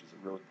Widow, which is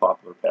a really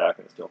popular pack,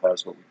 and it still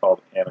has what we call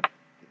the cannon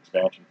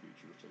expansion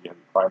feature. So you have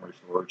your primary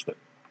storage that,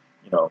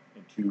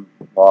 in two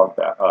long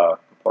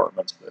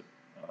compartments that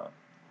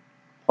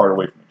part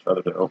away from each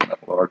other to open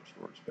up a larger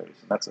storage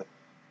space. And that's a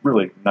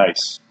really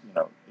nice,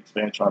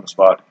 expansion on the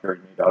spot to carry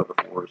meat out of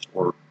the forest,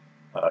 or,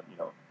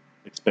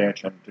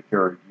 expansion to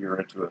carry gear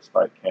into a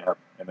spike camp,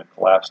 and then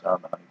collapse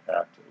down the hunting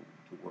pack to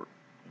work,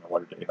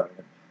 while you're day hunting.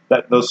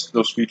 And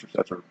those feature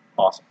sets are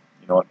awesome,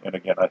 and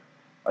again,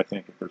 I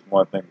think if there's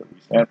one thing that we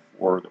stand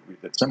for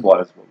that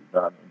symbolizes what we've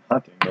done in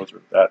hunting,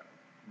 that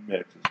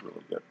mix is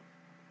really good.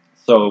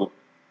 So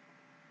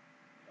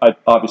I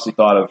obviously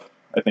thought of,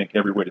 I think,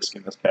 every way to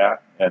skin this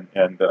cat, and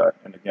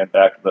again,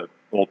 back to the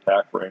old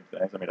pack frame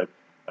things. I mean,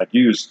 I'd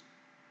use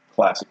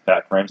classic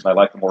pack frames, and I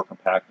like the more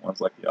compact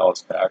ones like the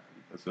Ellis pack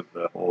because of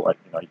the whole,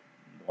 you don't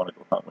want to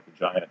go hunt with a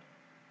giant,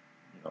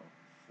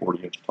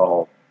 40-inch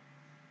tall,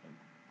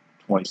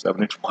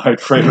 27-inch wide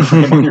frame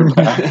on your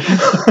back.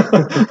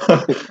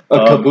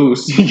 A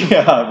caboose.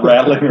 Yeah,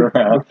 rattling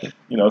around.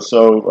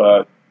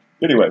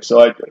 Anyway,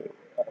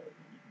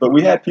 but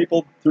we had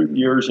people through the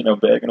years,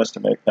 begging us to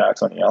make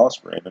packs on the Ellis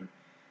frame, and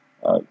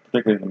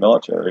particularly in the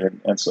military.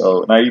 And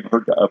I even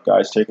heard of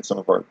guys taking some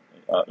of our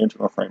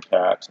internal frame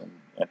packs and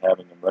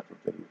having them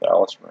retrofitted with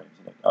Ellis frames.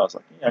 And I was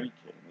like, yeah, are you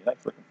kidding me?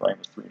 That freaking frame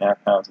was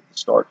 3.5 pounds at the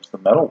start, just the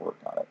metal work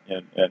on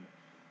it.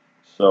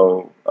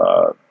 So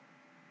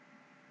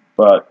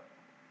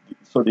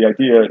the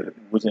idea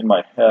was in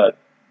my head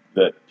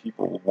that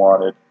people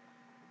wanted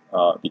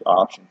the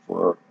option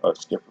for a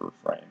stiffer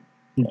frame,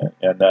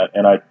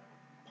 and I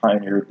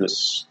pioneered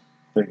this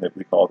thing that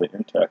we call the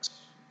Intex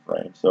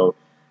frame. So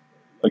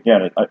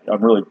again,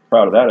 I'm really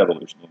proud of that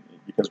evolution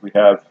because we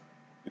have,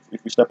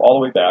 if we step all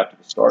the way back to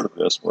the start of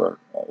this, where,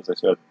 as I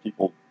said,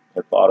 people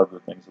had thought of the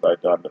things that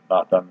I'd done but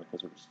not done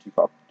because it was too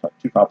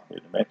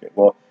complicated to make it.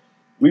 Well,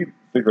 we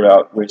figured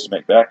out ways to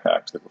make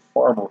backpacks that were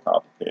far more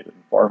complicated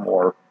and far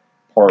more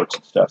parts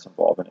and steps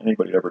involved than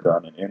anybody had ever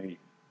done in any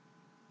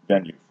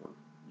venue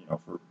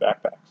for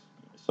backpacks.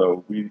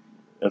 So we,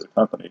 as a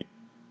company,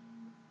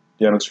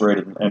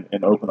 demonstrated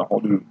and opened a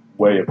whole new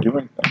way of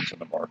doing things in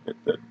the market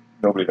that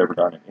nobody had ever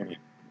done in any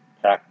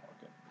pack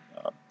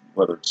market,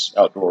 whether it's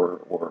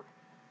outdoor or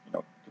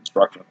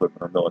construction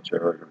equipment or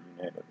military or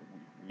you name it.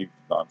 We've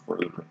gone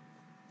further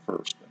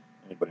first than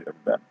anybody had ever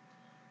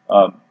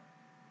been.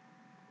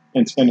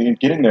 And in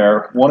getting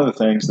there, one of the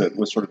things that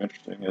was sort of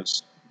interesting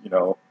is,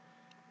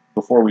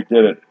 before we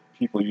did it,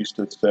 people used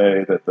to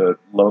say that the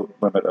load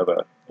limit of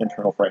an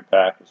internal frame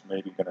pack was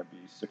maybe going to be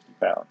 60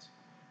 pounds.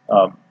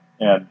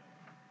 And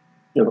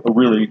a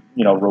really,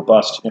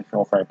 robust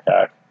internal frame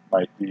pack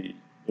might be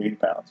 80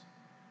 pounds.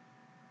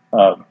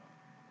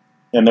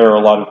 And there are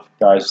a lot of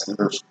guys that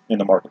are in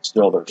the market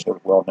still that are sort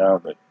of well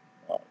known that,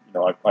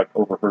 I've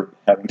overheard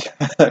having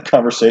that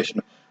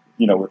conversation,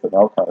 with an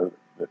elk hunter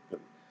that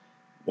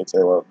they'd say,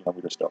 well,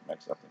 we just don't make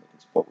something that can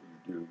support what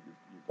you do.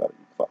 You've got to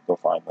go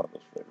find one of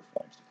those flavor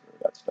frames to carry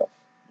that stuff,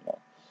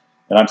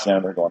 And I'm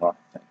standing there going, oh,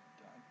 thank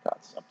God, got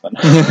something.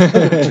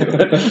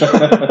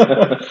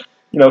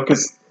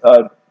 Because,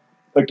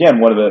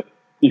 again,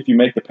 if you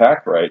make the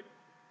pack right,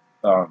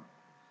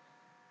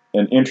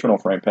 an internal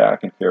frame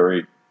pack can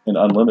carry an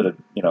unlimited,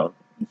 you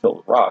fill it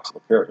with rocks,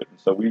 it'll carry it. And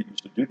so we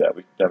used to do that.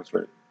 We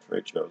demonstrated at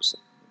trade shows,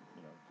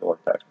 fill our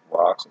packs with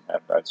rocks and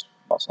have guys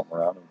muscle them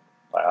around and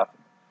laugh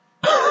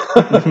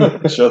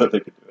and show that they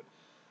could do it.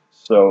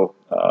 So,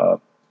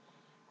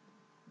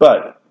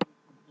 but,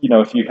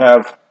 if you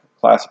have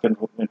classic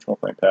internal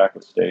frame pack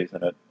with stays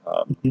in it,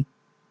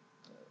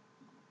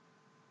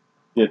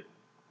 it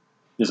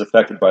is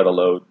affected by the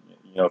load.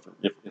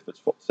 If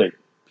it's, say,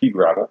 pea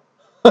gravel,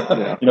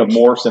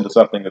 morphs into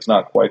something that's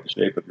not quite the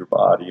shape of your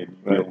body, and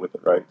you deal with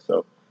it, right?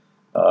 So,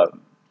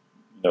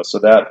 so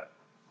that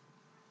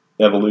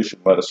evolution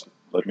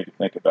led me to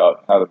think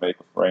about how to make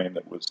a frame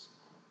that was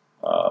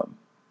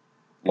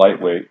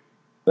lightweight,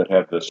 that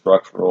had the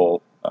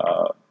structural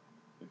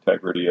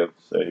integrity of,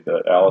 say,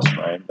 the Alice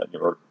frame,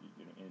 or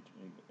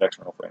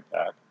external frame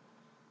pack,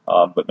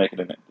 but make it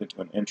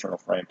into an internal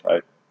frame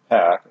type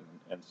pack.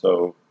 And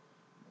so,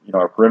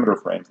 our perimeter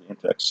frames, the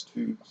Intex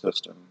 2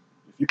 system,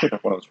 if you pick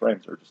up one of those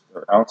frames,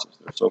 they're ounces.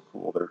 They're so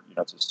cool.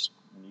 It's this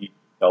neat,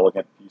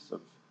 elegant piece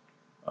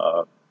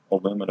of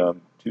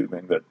aluminum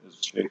tubing that is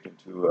shaped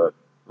into a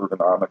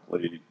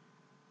ergonomically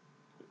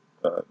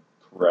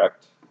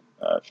correct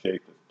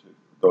shape to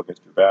go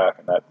against your back,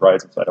 and that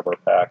rides inside of our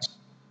packs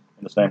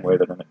in the same way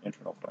that an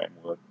internal frame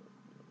would.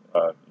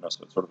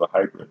 So it's sort of a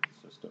hybrid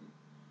system.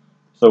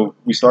 So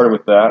we started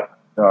with that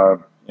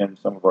in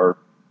some of our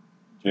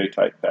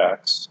J-type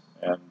packs,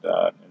 and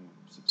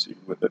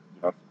succeeded with it.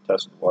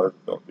 Tested the water,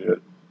 felt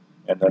good,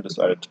 and then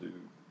decided to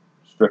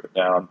strip it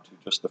down to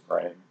just the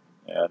frame,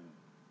 and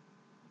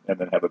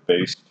then have a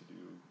base to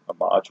do a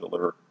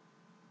modular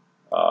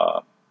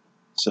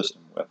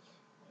system with.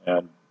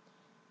 And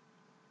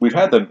we've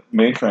had the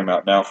main frame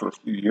out now for a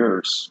few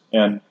years,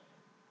 and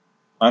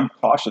I'm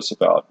cautious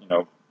about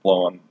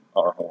blowing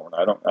our horn.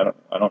 I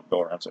don't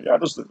go around and say, yeah,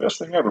 this is the best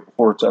thing ever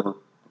before it's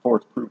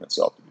proven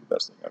itself to be the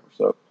best thing ever.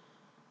 So,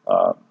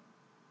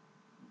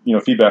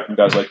 feedback from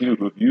guys like you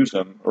who've used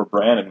them, or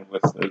Brandon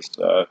with this,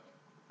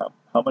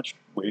 how much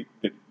weight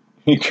did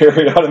he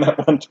carry out in that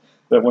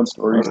one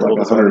story? It was like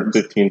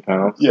 115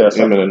 pounds. Yeah,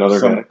 him and another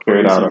guy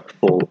carried out a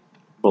full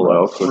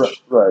elk,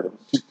 which right.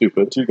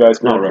 Stupid. Two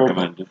guys Not carried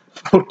recommended.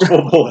 full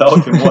bull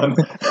elk in one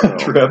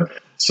trip.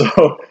 So,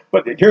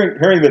 but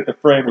hearing that the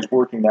frame was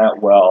working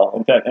that well,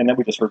 in fact, and then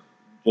we just heard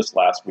just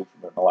last week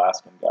from an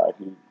Alaskan guy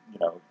who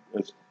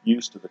is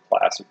used to the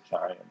classic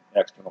giant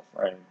external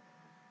frame.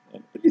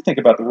 But you think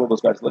about the world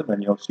those guys live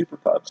in, super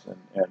cubs,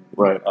 and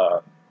right.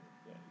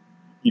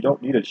 You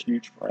don't need a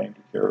huge frame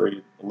to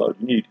carry the load.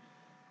 You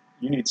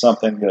need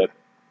something that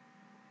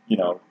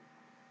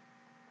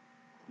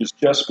is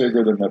just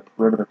bigger than the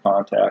perimeter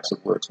contacts of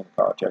where it's going to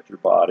contact your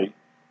body,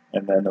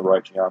 and then the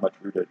right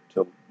geometry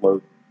to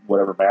load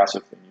whatever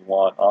massive thing you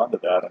want onto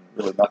that, and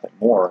really nothing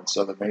more. And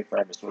so the main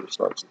frame sort of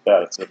starts with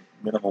that. It's a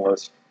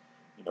minimalist,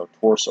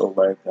 torso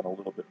length and a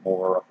little bit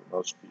more for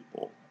most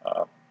people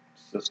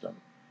system.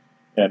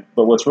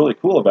 But what's really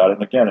cool about it,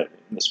 and again, in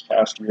this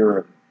past year,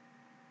 and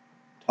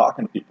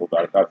talking to people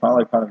about it, I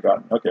finally kind of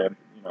gotten, okay,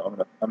 I'm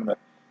gonna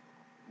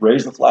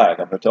raise the flag.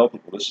 I'm gonna tell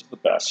people this is the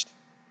best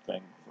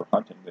thing for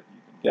hunting that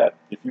you can get.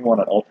 If you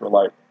want an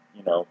ultralight,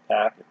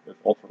 pack,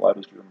 if ultralight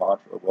is your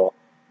mantra, well,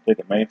 take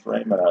a main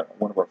frame and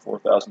one of our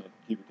 4,000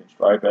 cubic inch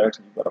dry bags,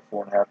 and you've got a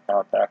 4.5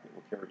 pound pack that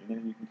will carry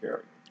anything you can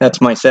carry. That's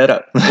my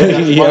setup.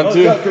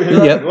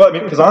 Yeah. Well,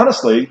 because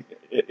honestly,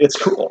 it's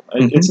cool.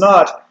 It's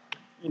not.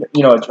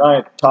 A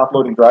giant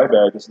top-loading dry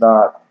bag is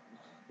not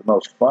the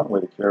most fun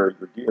way to carry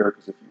your gear,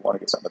 because if you want to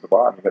get something at the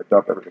bottom, you've got to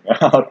dump everything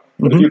out.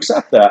 But if you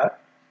accept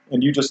that,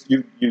 and you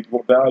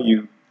will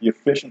value the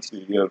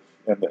efficiency of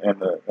and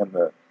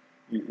the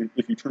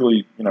if you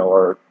truly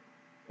are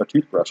a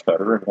toothbrush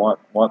cutter and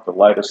want the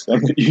lightest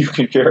thing that you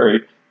can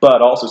carry,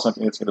 but also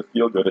something that's going to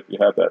feel good if you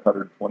have that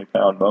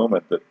 120-pound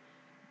moment that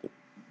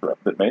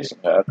Mason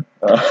had,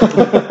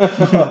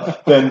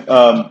 then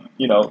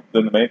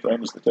the main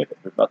frame is the ticket.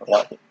 There's nothing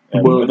like it.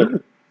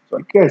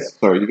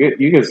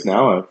 You guys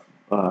now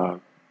have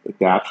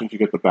adaptions. You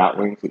get the bat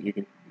wings that you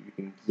can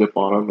zip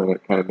on them, and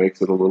it kind of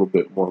makes it a little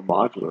bit more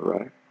modular,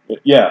 right?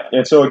 Yeah,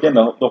 and so again,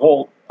 the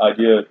whole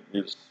idea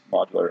is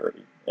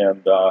modularity,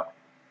 and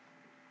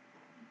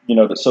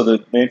so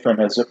the main frame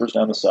has zippers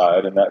down the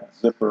side, and that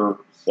zipper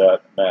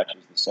set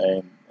matches the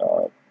same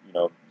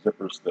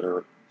zippers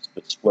that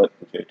split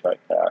the J-type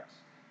packs.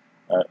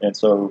 And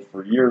so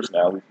for years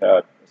now, we've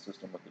had a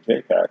system with the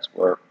J-Packs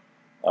where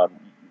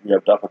we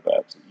have duffel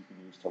bags that you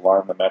can use to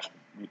line the mesh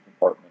meat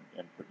compartment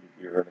and put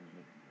your gear in, and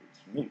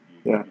it's neat.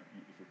 If you're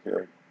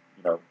carrying,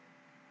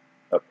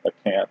 a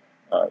camp,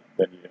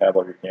 then you have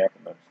all your camp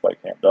and then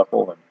spike camp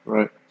duffel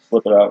and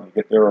slip it out when you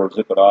get there, or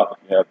zip it off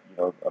if you have,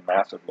 a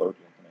massive load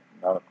you can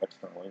mount it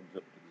externally and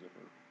zip it to the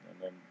zipper, and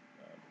then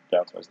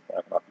downsize the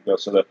pack and off you go.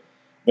 So the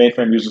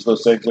mainframe uses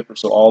those same zippers,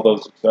 so all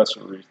those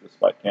accessories, the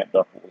spike camp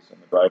duffels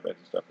and the dry bags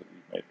and stuff that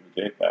we've made for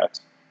the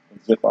J-Packs,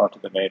 can zip onto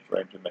the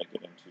mainframe to make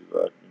it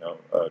into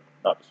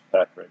not just a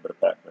pack frame, but a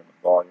pack frame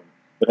with volume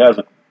that has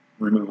a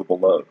removable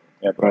load.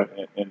 And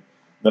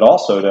then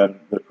also, then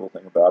the cool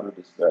thing about it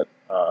is that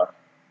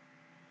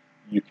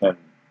you can,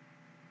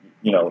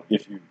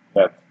 if you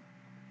have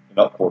an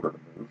up quarter to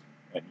move,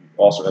 and you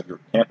also have your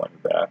camp on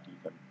your back, you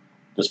can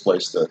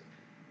displace the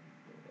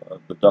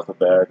duffel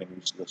bag and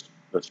use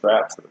the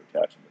straps that are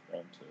attached to the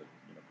frame to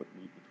put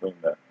meat between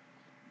the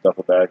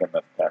duffel bag and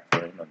the pack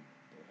frame, and the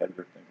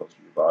heavier thing goes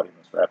to your body, and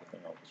the strap thing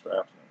all the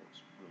straps, and it works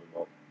really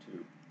well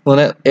too.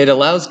 Well, it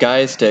allows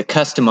guys to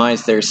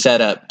customize their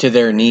setup to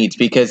their needs,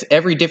 because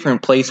every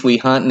different place we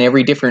hunt and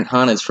every different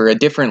hunt is for a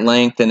different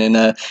length and in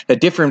a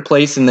different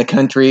place in the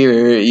country,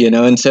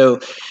 and so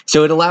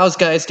it allows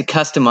guys to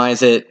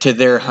customize it to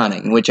their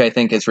hunting, which I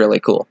think is really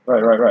cool.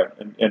 Right.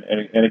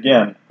 And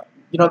again,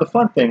 the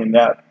fun thing in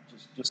that,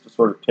 just to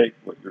sort of take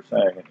what you're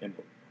saying and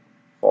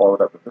follow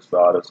it up with this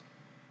thought is,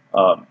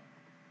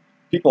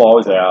 people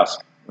always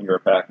ask when you're a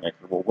pack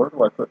maker, well, where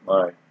do I put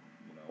my,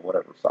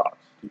 whatever socks,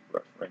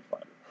 toothbrush,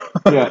 rangefinder?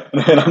 Yeah.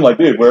 And I'm like,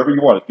 dude, wherever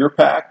you want. It's your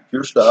pack, it's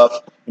your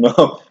stuff,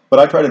 But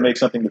I try to make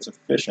something that's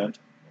efficient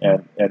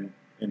and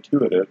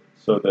intuitive,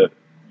 so that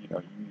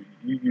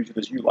you use it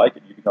as you like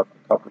it. You can be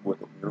comfortable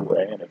with it your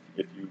way, and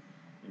if you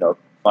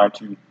find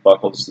two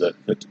buckles that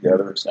fit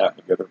together and snap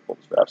together, pull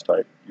the straps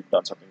tight, you've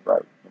done something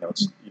right. You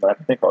don't have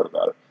to think hard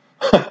about it.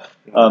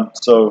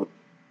 So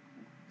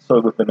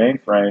with the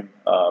mainframe,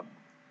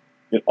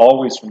 it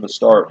always from the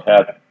start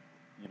had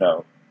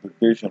the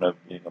vision of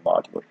being a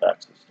modular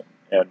pack system,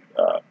 and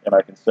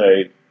I can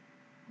say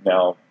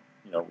now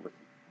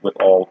with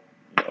all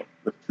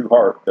with true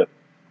heart that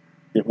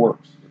it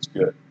works. It's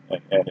good,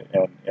 and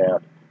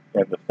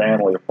the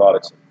family of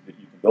products that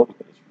you can build with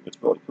it is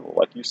really cool.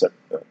 Like you said,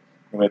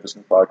 we made this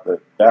new product, the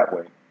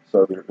Batwing.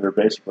 So they're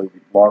basically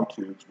long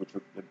tubes, which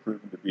have been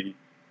proven to be,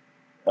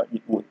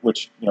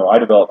 which I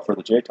developed for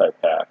the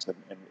J-type packs. And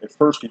at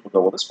first people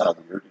go, well, this is kind of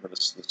weird.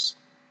 This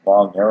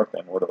long narrow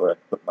thing. Where do I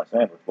put my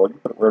sandwich? Well, you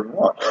put it wherever you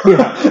want.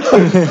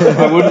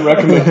 I wouldn't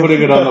recommend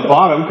putting it on the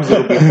bottom because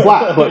it'll be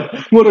flat.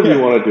 But whatever you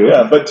want to do.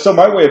 Yeah, but so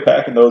my way of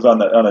packing those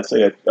on a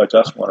say a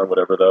Just One or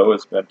whatever though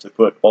has been to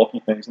put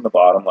bulky things in the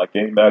bottom, like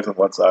game bags on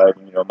one side,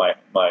 and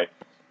my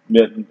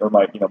mitten or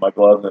my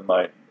gloves and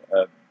my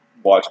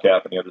watch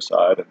cap on the other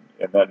side,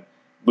 and then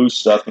loose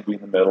stuff can be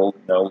in the middle,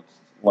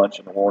 lunch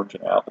and orange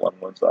and apple on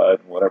one side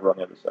and whatever on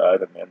the other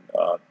side,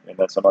 and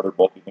then some other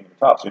bulky thing on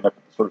the top. So you have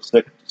to sort of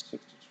stick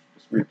six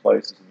discrete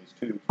places in these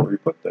tubes where you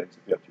put things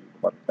if you have two of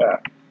them on your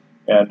pack.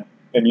 And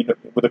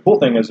but the cool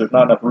thing is there's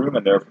not enough room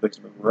in there for things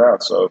to move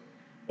around. So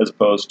as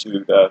opposed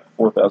to that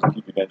 4,000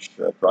 cubic inch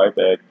dry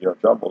bag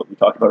jumble that we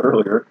talked about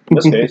earlier, in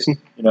this case,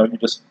 you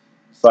just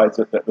side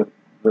zip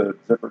the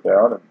zipper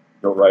down and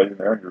go right in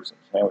there, and your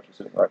sandwich is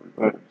sitting right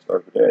where you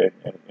start the day.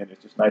 And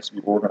it's just nice to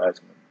be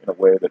organized in a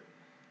way that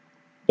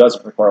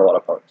doesn't require a lot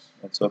of parts.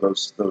 And so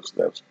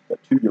that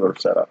tubular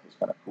setup is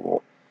kind of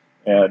cool.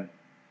 And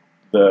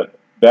the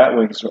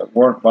Batwings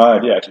weren't my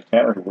idea. Actually,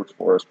 Tanner, who works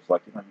for us, was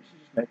like, you should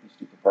just make these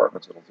two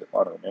compartments that'll zip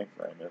onto the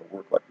mainframe. It'll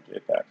work like the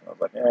J-Packs. And I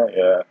was like,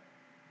 yeah.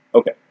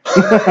 Okay.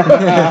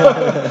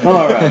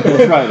 All right,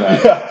 we'll try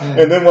that.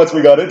 Yeah. And then once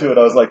we got into it,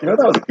 I was like, that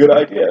was a good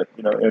idea.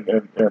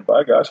 And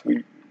by gosh,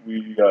 we've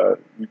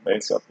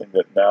made something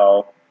that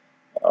now,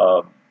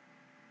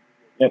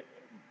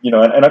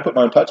 and I put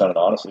my own touch on it.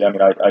 Honestly,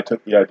 I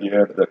took the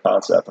idea, the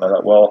concept, and I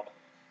thought, well,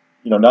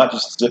 not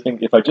just zipping.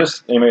 If I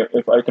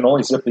can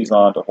only zip these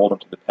on to hold them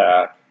to the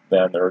pack,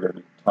 then there are going to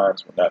be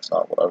times when that's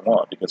not what I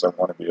want, because I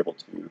want to be able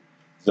to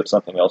zip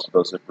something else with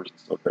those zippers and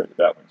still carry the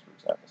Batwings, for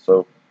example.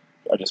 So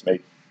I just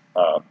made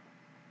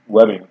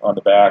webbing on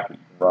the back that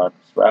you can run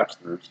straps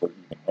through, so that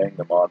you can hang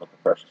them on the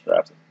compression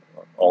straps that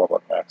all of our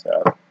packs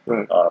have.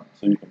 Right.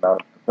 So you can mount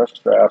them to compression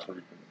straps, or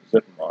you can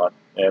zip them on.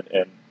 And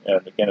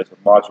again, it's a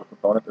modular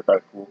component. They're kind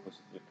of cool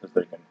because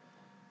they can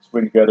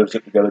swing together,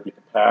 zip together, be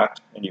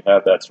compact, and you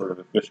have that sort of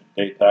efficient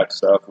day pack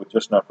stuff with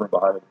just enough room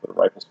behind it to put a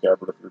rifle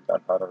scabbard if you're a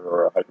gun hunter,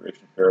 or a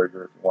hydration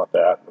carrier if you want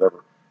that,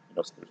 whatever.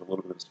 So there's a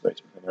little bit of space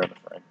between there and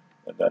the frame.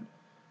 And then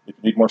if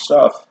you need more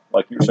stuff,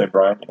 like you were saying,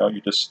 Brian,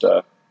 you just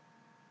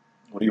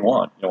what do you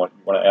want? You want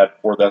to add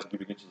 4,000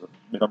 cubic inches of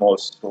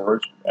minimalist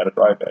storage, add a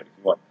dry bag. If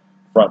you want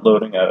front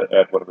loading,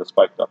 add one of the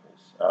spike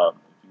duffels.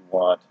 If you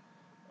want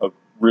a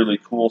really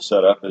cool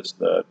setup, is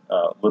the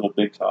little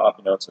big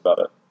top. It's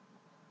about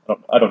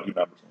I don't do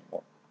numbers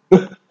anymore.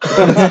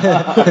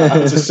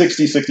 It's a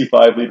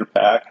 65 liter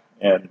pack,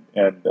 and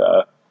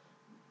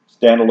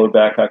standalone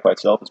backpack by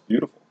itself is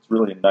beautiful. It's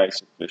really a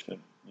nice, efficient,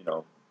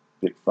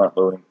 big front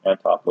loading and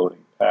top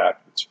loading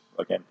pack that's,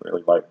 again,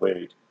 fairly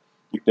lightweight.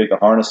 You can take a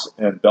harness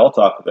and belt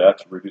off of that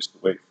to reduce the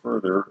weight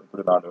further and put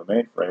it onto a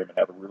mainframe and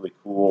have a really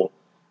cool,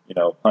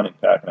 hunting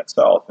pack in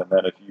itself. And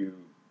then if you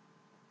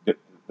get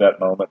that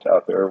moment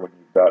out there when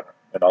you've got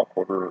an out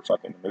quarter or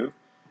something to move,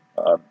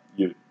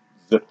 you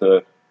zip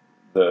the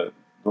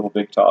little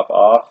big top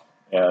off,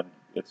 and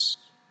it's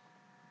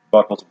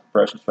buckles and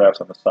compression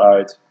straps on the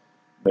sides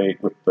made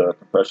with the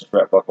compression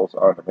strap buckles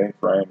on the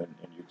mainframe, and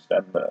you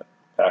extend the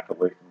pack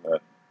away from the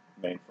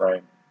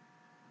mainframe.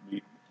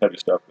 Heavy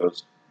stuff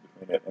goes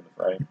between it and the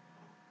frame.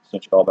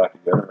 Cinch it all back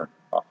together, and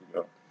off you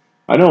go.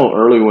 I know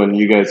early when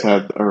you guys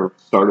had or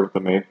started with the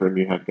mainframe,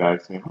 you had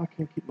guys saying, "Oh, I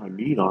can't keep my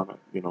meat on it,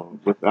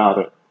 without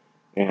it,"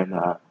 and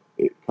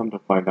it come to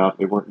find out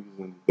they weren't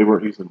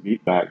using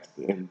meat bags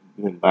and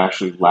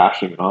actually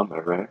lashing it on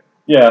there, right?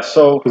 Yeah,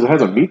 so because it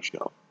has a meat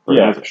shelf, or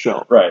it has a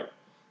shelf, right?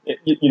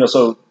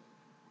 So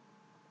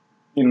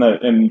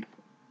in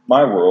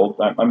my world,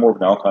 I'm more of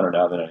an elk hunter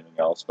now than anything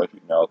else. If I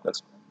shoot an elk,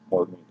 that's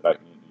more meat that I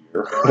can eat in a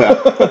year.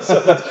 Yeah. So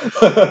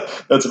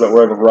that's about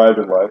where I've arrived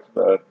in life.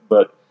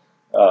 But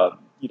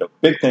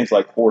big things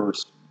like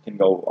quarters can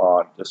go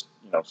on. Just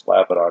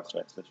slap it on,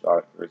 stitch it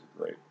on, raise it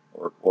great,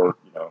 or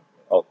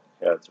elk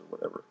heads or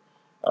whatever.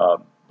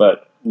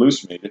 But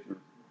loose meat, if you're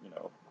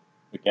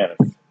again,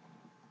 if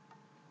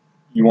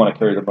you want to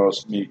carry the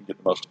most meat and get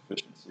the most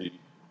efficiency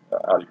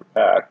out of your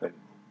pack, then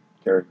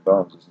carrying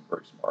bones isn't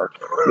very smart.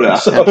 Yeah,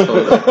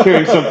 absolutely.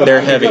 Carrying something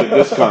they're heavy.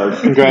 Discard.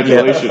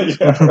 Congratulations.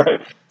 Yeah,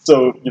 right.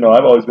 So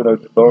I've always been a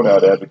bone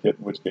out advocate.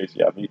 In which case,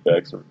 meat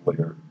bags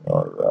certainly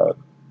are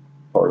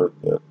part of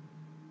the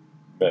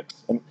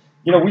mix. And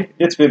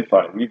it's been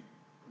funny. We've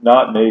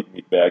not made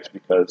meat bags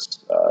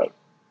because I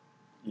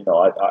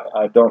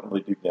don't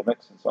really do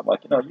gimmicks, and so I'm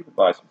like, you can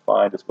buy some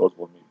fine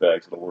disposable meat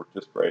bags that'll work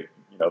just great,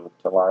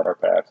 to line our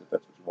packs if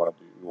that's what you want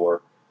to do,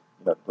 or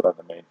put on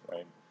the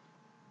mainframe.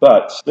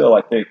 But still,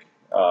 I think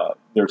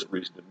there's a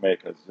reason to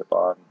make a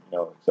zip-on,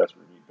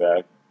 accessory meat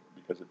bag,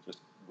 because it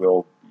just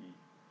will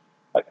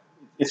be.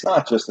 It's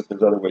not just that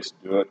there's other ways to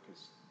do it,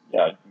 because you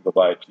can go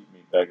buy a cheap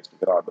meat bag and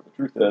stick it on. But the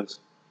truth is,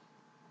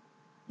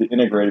 the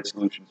integrated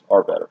solutions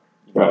are better.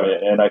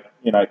 Right.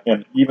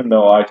 And even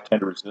though I tend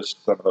to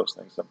resist some of those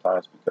things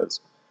sometimes,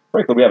 because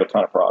frankly we have a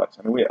ton of products.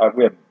 I mean, we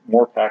have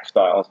more pack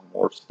styles and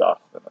more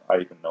stuff than I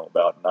even know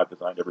about, and I've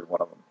designed every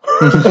one of them.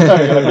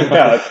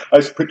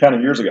 I quit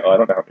counting years ago. I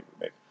don't know how many we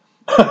make.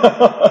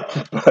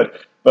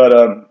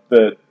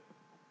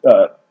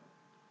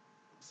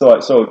 So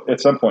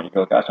at some point you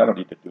go, gosh, I don't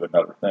need to do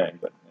another thing,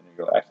 but then you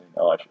go, actually,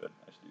 no, I should do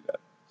that.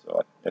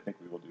 So I think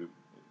we will do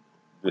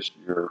this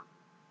year.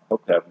 I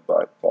hope to have them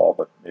by fall,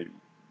 but maybe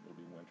it'll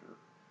be winter.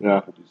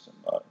 Yeah, we'll do some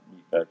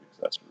meat bag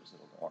accessories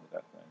that'll go onto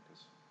that thing.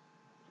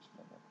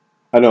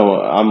 I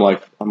know I'm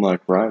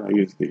like Brian. I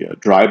use the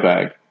dry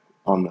bag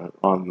on the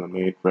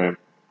mainframe,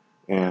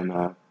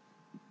 and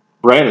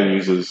Brandon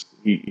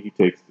he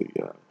takes the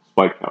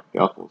spike out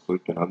scalpel so he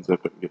can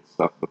unzip it and get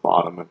stuff at the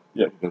bottom, and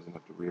he doesn't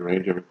have to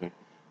rearrange everything.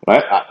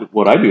 But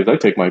what I do is I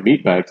take my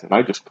meat bags and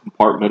I just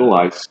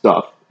compartmentalize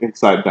stuff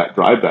inside that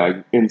dry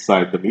bag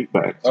inside the meat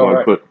bag. So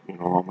I put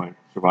all my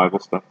survival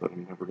stuff that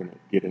I'm never going to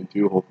get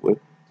into. Hopefully,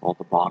 it's all at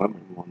the bottom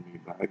in one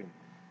meat bag, and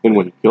then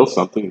when you kill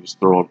something, you just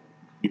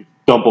you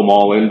dump them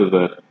all into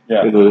the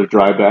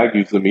dry bag,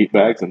 use the meat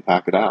bags, and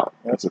pack it out.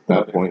 Because at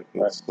that point,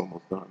 it's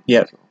almost done.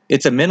 Yeah. So.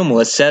 It's a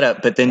minimalist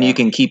setup, but then you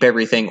can keep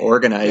everything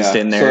organized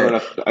in there.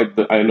 So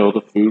I know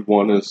the food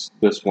one is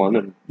this one,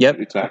 and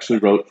it's actually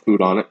wrote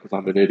food on it because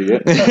I'm an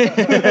idiot.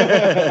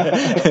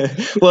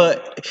 Well,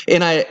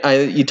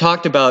 and you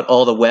talked about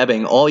all the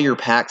webbing. All your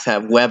packs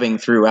have webbing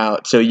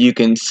throughout, so you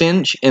can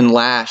cinch and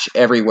lash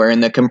everywhere.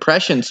 And the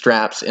compression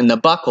straps and the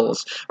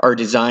buckles are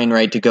designed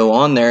right to go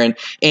on there.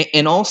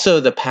 And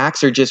also the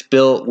packs are just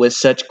built with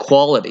such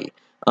quality.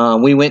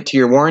 We went to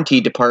your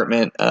warranty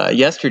department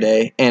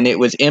yesterday, and it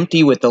was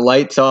empty with the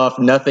lights off,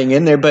 nothing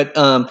in there. But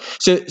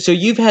so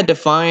you've had to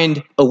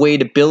find a way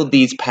to build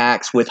these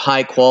packs with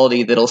high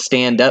quality that'll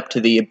stand up to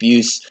the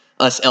abuse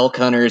us elk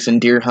hunters and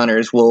deer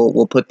hunters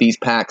will put these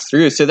packs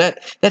through. So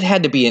that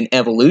had to be an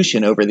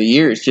evolution over the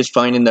years, just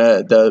finding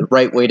the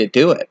right way to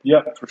do it.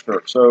 Yeah, for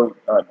sure. So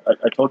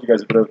I told you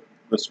guys a bit of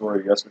the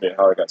story yesterday,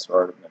 how I got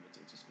started, and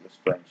it's just a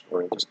strange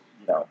story. Just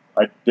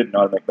I didn't know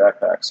how to make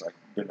backpacks. I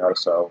didn't know how to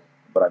sew,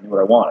 but I knew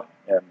what I wanted,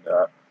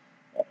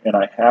 and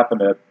I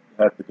happened to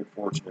have the good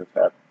fortune to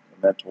have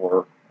a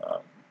mentor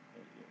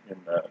in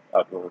the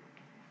outdoor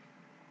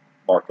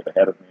market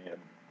ahead of me, and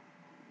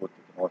worked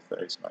at the North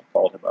Face, and I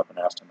called him up and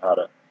asked him how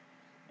to,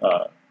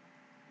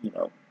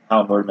 how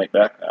and where to make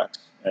backpacks,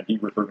 and he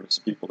referred me to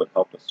some people that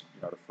helped us,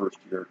 the first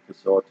year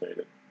facilitate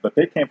it. But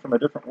they came from a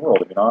different world.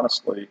 I mean,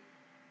 honestly,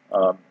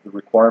 the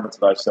requirements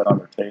that I set on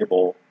their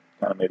table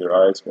kind of made their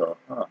eyes go,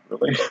 huh,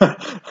 really?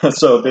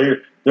 So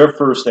their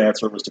first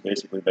answer was to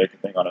basically make a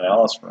thing on an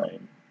Alice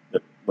frame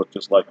that looked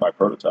just like my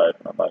prototype.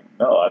 And I'm like,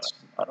 no, I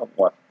don't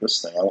want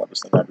this thing. I want this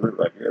thing I drew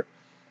right here.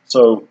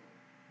 So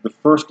the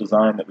first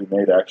design that we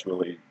made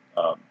actually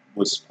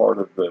was part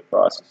of the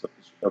process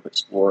of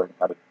exploring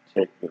how to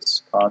take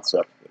this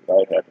concept that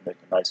I had to make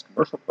a nice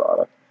commercial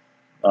product.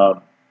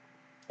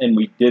 And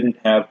we didn't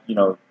have,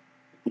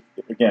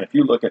 again, if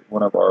you look at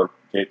one of our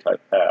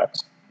J-type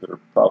packs that are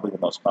probably the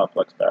most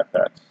complex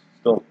backpacks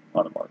still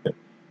on the market,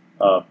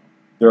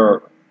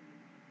 there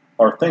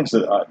are things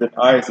that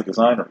I, as a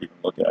designer, even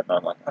look at, and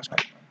I'm like, gosh,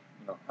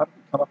 how did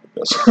we come up with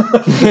this?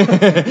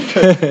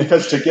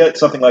 because to get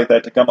something like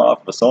that to come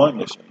off of a sewing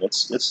machine,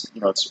 it's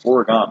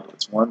origami.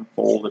 It's one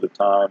fold at a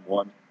time,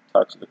 one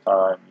touch at a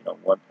time,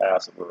 one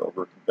pass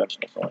over a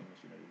conventional sewing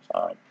machine at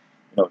a time.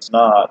 It's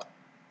not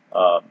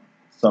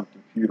some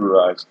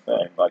computerized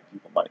thing like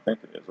people might think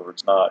it is, or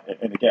it's not.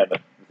 And again, the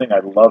thing I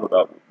love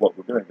about what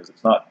we're doing is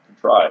it's not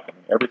contrived. I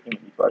mean, everything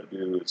that we try to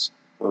do is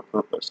for a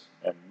purpose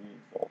and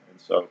meaningful. And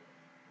so,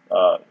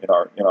 in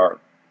our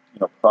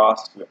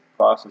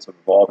process of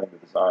evolving the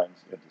designs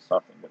into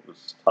something that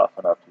was tough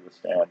enough to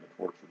withstand the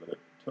torture that it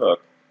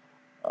took,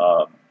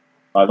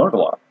 I learned a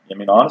lot. I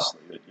mean,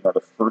 honestly,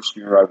 the first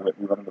year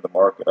we went into the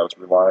market, I was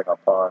relying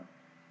upon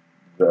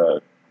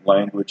the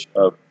language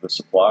of the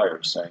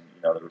suppliers saying,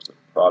 there was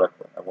a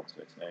product, I won't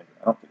say its name,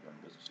 I don't think they're in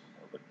business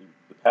anymore, but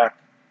the pack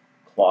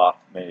cloth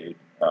made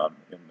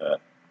in the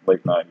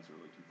late 90s,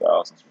 early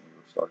 2000s when we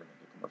were starting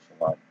the commercial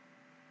line,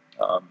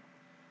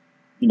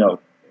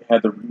 it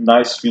had the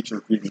nice feature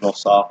of being real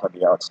soft on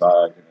the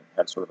outside, and it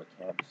had sort of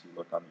a canvasy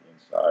look on the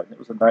inside. And it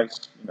was a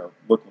nice,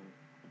 looking,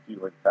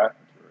 feeling pack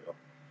material.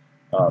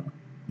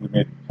 We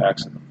made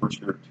packs in the first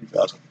year of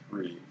 2003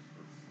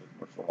 for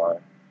the commercial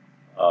line.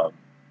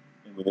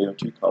 And we made them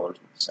two colors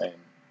with the same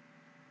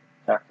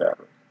pack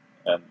fabric.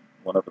 And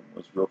one of them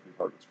was real free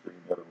hardwood screen,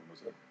 the other one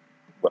was a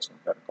Western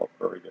pattern called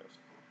Prairie Ghost.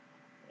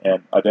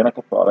 And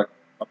identical product,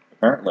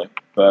 apparently,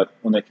 but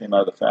when they came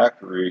out of the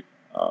factory,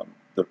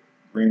 the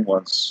green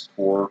ones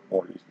tore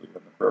more easily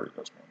than the Prairie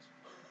Ghost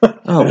ones.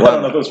 Oh, wow. I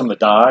don't know if it was from the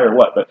dye or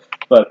what,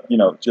 but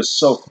just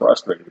so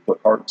frustrated to put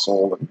heart and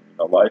soul and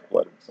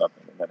lifeblood into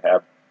something and then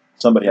have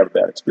somebody have a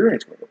bad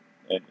experience with it,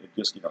 and it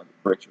just it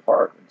breaks your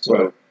heart. And so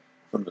Right.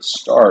 from the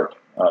start,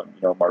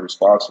 my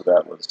response to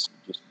that was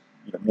just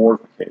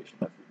mortification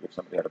if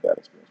somebody had a bad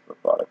experience with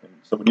a product. And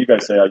so when you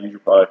guys say I use your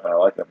product and I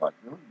like it, I'm like,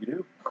 really, you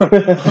do?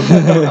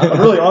 I'm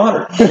really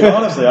honored. And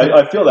honestly,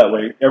 I feel that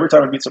way every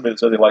time I meet somebody that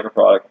says they like a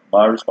product.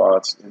 My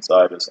response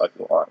inside is I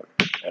feel honored,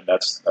 and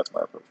that's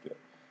my approach to it.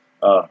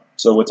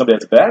 So when somebody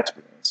has a bad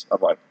experience,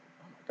 I'm like,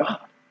 oh my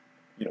god,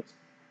 it's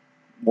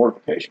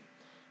mortification.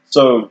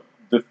 So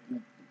the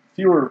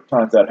fewer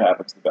times that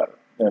happens, the better.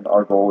 And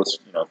our goal is,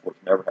 for it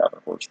to never happen.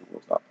 Of course, the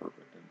world's not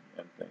perfect,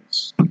 and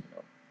things,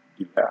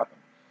 do happen.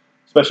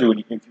 Especially when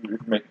if you're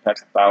making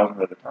packs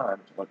 1,000 at a time,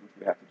 which is what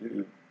we have to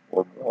do,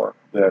 or more,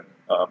 then,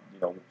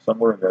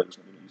 somewhere in there's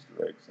going to be an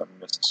Easter egg, some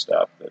missed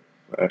step that,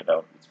 Right.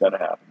 it's going to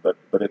happen. But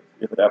if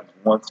it happens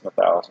once in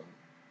 1,000,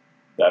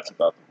 that's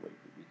about the rate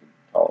that we can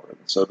tolerate.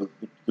 And so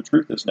the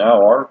truth is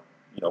now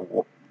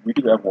we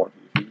do have warranty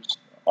issues.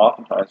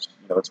 Oftentimes,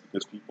 it's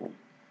because people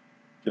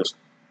just,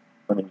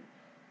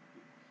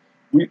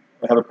 we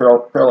have a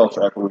parallel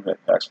track where we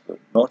make packs for the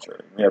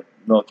military. We have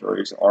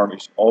militaries,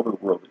 armies all over the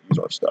world that use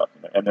our stuff,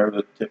 and they're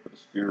the tip of the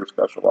spear,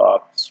 special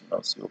ops,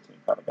 SEAL team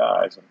kind of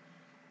guys,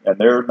 and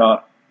they're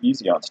not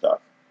easy on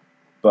stuff.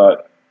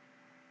 But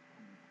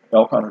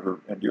elk hunters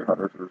and deer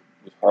hunters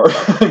is hard.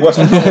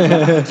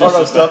 Hard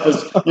on stuff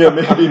is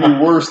maybe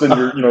worse than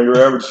your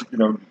average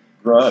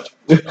grunt.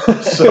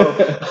 So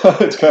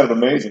it's kind of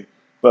amazing.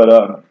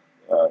 But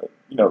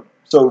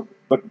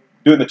but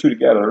doing the two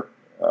together.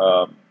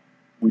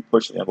 We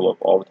push the envelope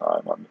all the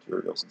time on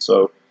materials. And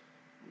so,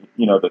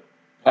 the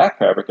pack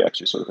fabric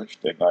actually is sort of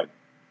interesting.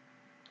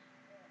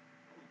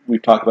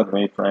 We've talked about the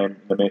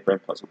mainframe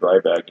plus a dry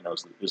bag,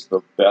 is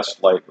the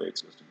best lightweight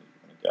system that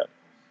you're going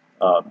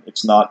to get.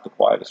 It's not the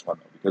quietest one,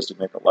 though, because to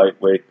make a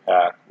lightweight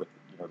pack with,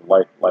 the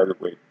lighter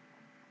weight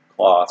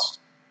cloths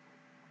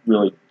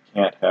really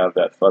can't have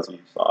that fuzzy,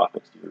 soft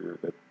exterior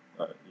that,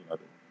 that a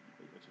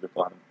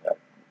typical hunting pack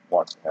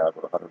wants to have,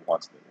 or a hunter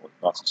wants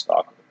to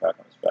stock with a pack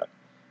on his back.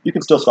 You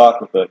can still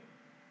stock with the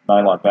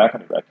nylon back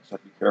on your back. You just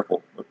have to be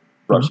careful with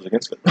brushes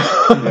against it.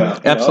 Yeah,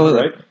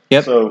 absolutely. Right?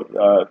 Yep.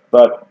 So,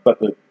 but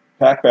the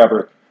pack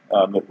fabric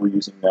that we're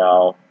using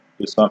now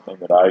is something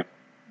that I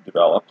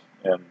developed,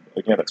 and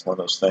again, it's one of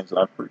those things that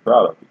I'm pretty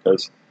proud of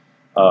because,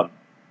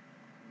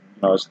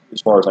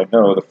 as far as I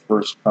know, the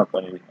first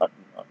company, not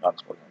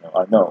as far as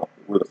I know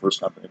we're the first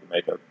company to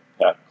make a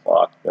patent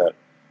cloth that,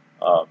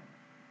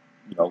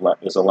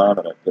 is a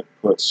laminate that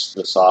puts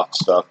the soft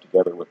stuff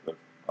together with the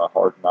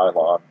hard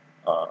nylon,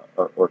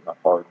 or not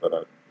hard, but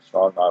a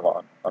strong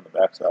nylon on the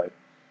backside,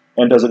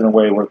 and does it in a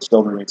way where it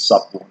still remains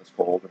supple when it's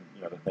cold, and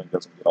the thing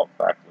doesn't get all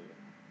crackly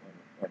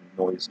and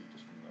noisy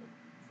just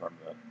from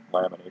the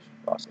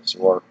lamination process.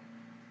 So our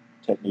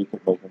technique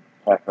of making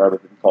pack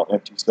fabric that we call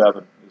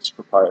MT7 is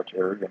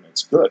proprietary, and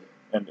it's good.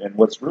 And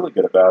what's really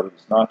good about it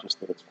is not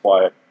just that it's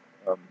quiet,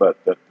 but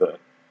that the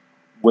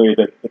way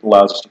that it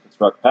allows us to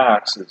construct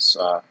packs is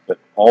that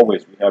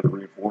always we have a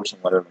reinforcing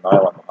layer of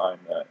nylon behind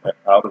the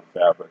outer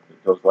fabric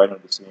that goes right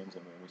into the seams,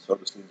 and then we sew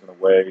the seams in a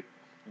way,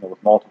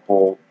 with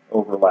multiple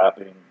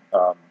overlapping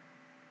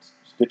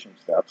stitching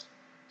steps,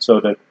 so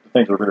that the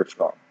things are very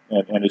strong.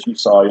 And as you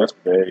saw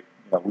yesterday,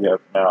 we have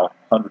now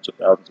hundreds of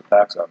thousands of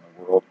packs out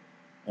in the world,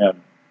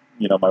 and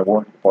my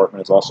warranty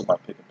department is also my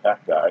pick and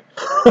pack guy,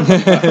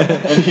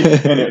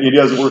 and he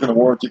doesn't work in the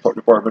warranty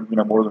department,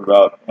 more than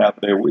about half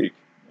a day a week,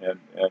 and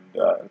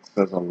It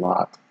says a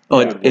lot.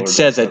 Oh, Good it Lord,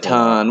 says a lot.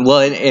 ton.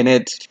 Well, and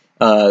it's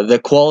the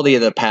quality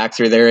of the packs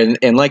are there,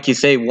 and like you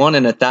say, 1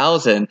 in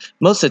 1,000.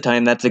 Most of the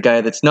time, that's a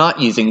guy that's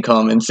not using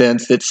common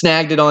sense, that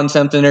snagged it on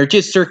something, or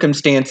just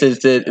circumstances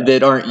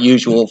that aren't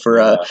usual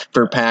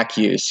for pack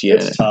use. Yeah.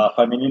 It's tough.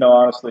 I mean,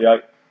 honestly,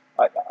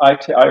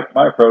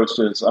 my approach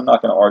is I'm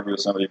not going to argue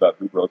with somebody about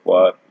who broke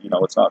what.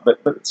 It's not. But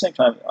at the same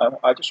time,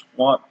 I just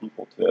want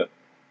people to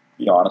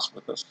be honest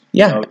with us.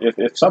 Yeah.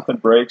 If something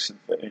breaks and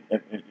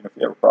if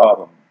you have a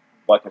problem,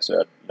 like I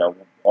said,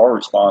 our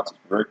response is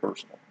very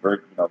personal, very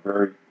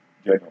very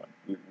genuine.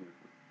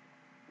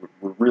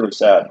 We're really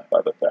saddened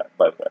by the fact.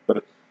 But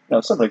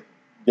if somebody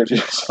gives you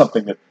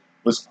something that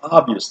was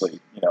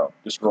obviously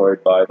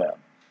destroyed by them.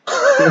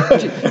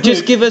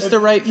 Just give us the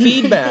right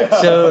feedback,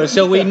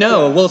 so we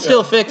know. We'll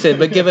still fix it,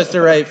 but give us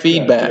the right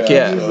feedback.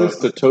 Yeah. Use this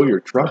to tow your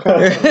truck out.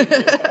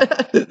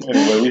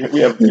 Anyway, we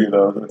have a few of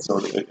those, and it's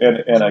sort of,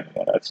 and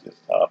again, that's just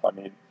tough. I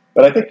mean,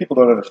 but I think people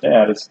don't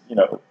understand is,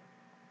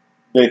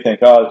 they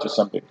think, oh, it's just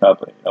some big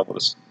company, we'll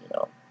just,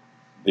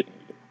 they can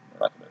eat it. They're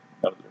not going to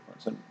know the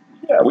difference. And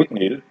yeah, we can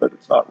eat it, but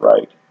it's not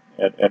right.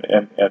 And at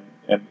the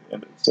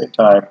same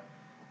time,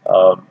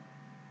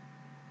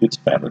 it's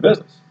family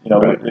business.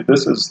 Right.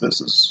 This is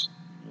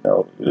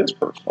it is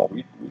personal.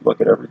 We look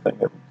at everything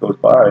that goes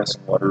by us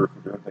and wonder if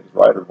we're doing things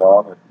right or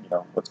wrong,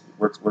 and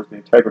where's the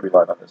integrity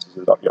line on this?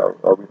 Are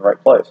we in the right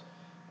place?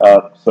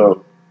 But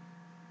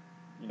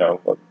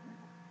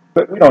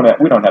we don't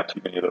have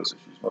too many of those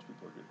issues. Most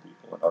people are good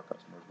people, and our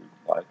customers we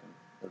like, and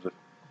there's a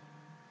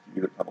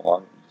few that come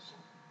along and we just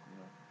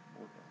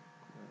work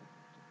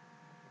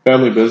on.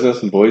 Family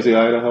business in Boise,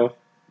 Idaho.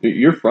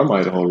 You're from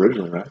Idaho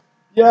originally, right?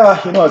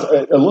 Yeah, as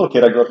a little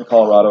kid, I grew up in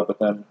Colorado, but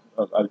then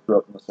I grew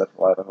up in the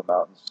central Idaho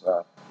mountains,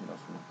 from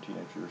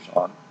teenage years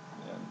on,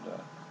 and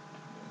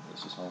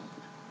this is home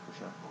for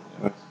sure.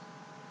 Yeah.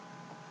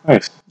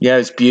 Nice. Yeah, it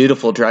was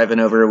beautiful driving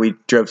over. We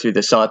drove through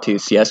the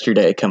Sawtooths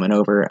yesterday coming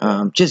over.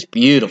 Just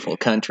beautiful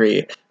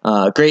country.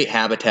 Great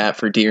habitat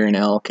for deer and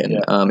elk.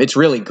 And it's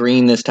really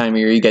green this time of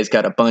year. You guys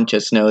got a bunch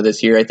of snow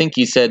this year. I think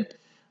you said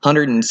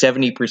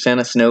 170%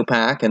 of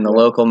snowpack in the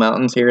local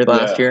mountains here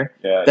last year.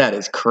 Yeah, that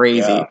is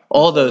crazy. Yeah.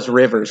 All those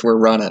rivers were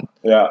running.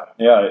 Yeah,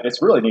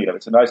 it's really neat.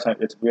 It's a nice time.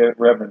 We're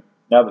having,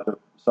 now that the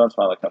sun's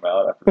finally come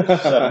out after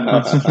 7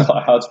 months of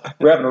clouds,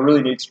 we're having a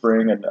really neat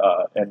spring and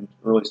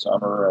early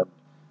summer, and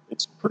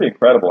it's pretty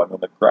incredible. I mean,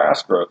 the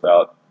grass growth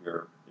out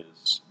here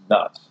is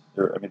nuts.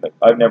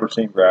 I've never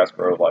seen grass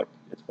grow like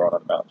it's grown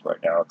on the mountains right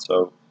now, and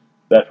so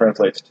that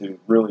translates to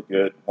really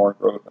good horn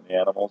growth in the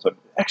animals. And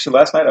actually,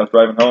 last night I was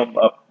driving home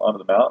up onto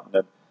the mountain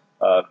and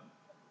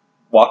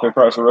walking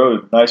across the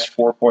road, a nice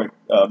 4-point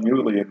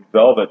muley in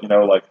velvet,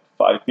 like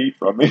 5 feet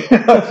from me.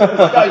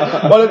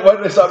 Why did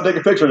I stop and take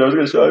a picture? I was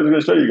going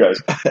to show you guys.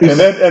 And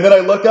then I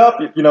look up,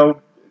 into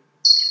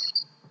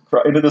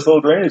this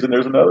little drainage, and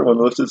there's another one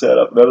that lifts its head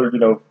up, another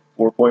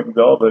 4-point in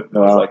velvet. And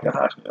I was like,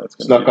 gosh, it's going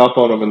to snuck up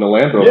on them in the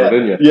Land Rover,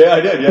 didn't you? Yeah, I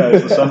did. Yeah,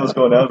 as the sun was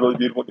going down, it was really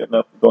beautiful getting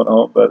up and going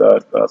home. But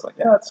I was like,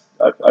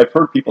 I've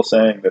heard people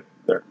saying that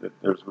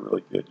there's a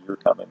really good year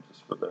coming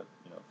just for the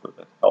for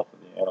the health of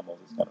the animals.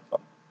 It's kind of fun.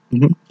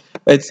 Mm-hmm.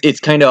 It's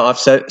kind of off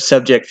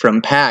subject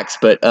from packs,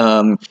 but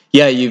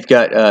you've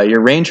got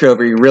your Range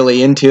Rover. You're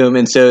really into them,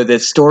 and so the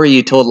story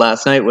you told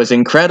last night was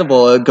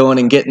incredible. Going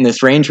and getting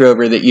this Range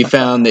Rover that you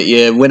found, that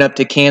you went up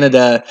to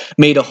Canada,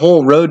 made a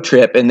whole road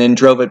trip, and then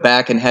drove it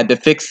back and had to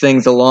fix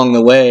things along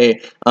the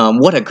way.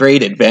 What a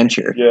great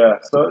adventure! Yeah,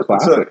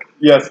 classic.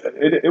 Yes,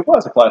 it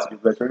was a classic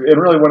adventure,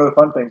 and really one of the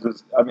fun things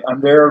is,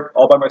 I'm there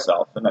all by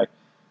myself, and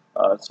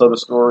so the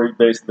story,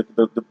 basically,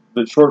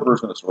 the short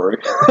version of the story.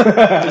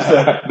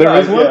 There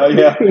is one?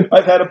 Yeah.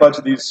 I've had a bunch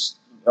of these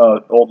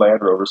old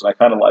Land Rovers, and I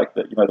kind of like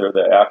that. They're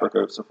the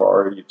Africa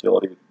Safari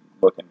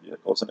utility-looking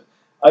vehicles, and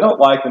I don't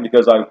like them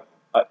because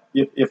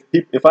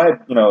if I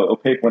had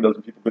opaque windows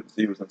and people couldn't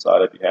see what was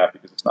inside, I'd be happy,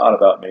 because it's not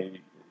about me.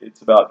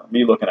 It's about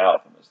me looking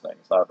out from this thing.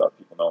 It's not about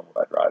people knowing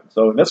what I drive.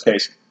 So in this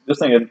case, this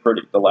thing isn't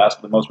pretty. The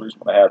most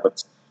recent one I had, but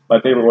it's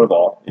my favorite one of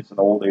all. It's an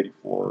old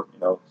 '84,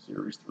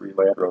 Series 3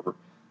 Land Rover.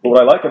 But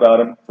what I like about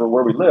them for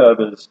where we live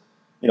is,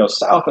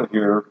 south of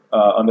here,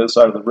 on the other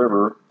side of the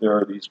river, there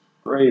are these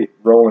great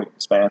rolling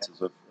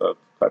expanses of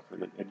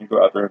country, and you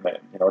go out there and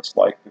it's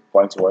like the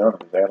Plains of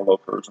Wyoming. There's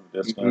antelope herds in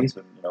the distance,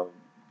 and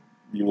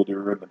mule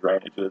deer in the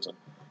drainages, and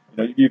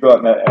you go out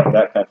in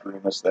that country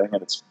in this thing,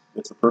 and it's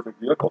the perfect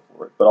vehicle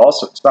for it. But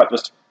also, it's not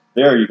just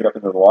there. You get up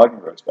into the logging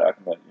roads back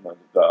in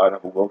the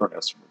Idaho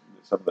wilderness,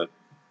 some of the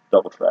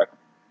double track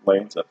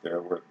lanes up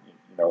there, where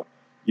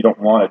you don't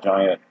want a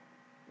giant.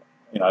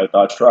 A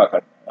Dodge truck.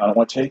 I don't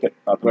want to take it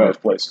out to those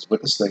places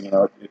with this thing. It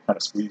kind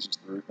of squeezes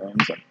through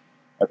things, and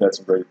I've had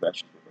some great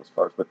adventures with those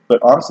cars. But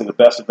honestly, the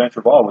best adventure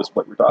of all was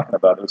what you're talking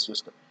about. It was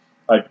just,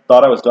 I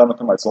thought I was done with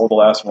them. I sold the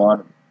last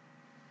one.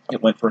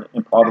 it went for an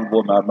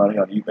improbable amount of money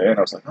on eBay, and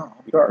I was like, oh,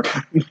 I'll be darned.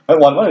 I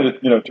want money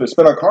to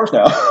spend on cars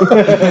now.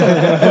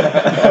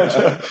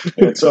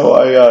 And so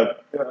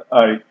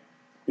I,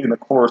 in the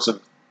course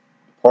of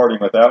parting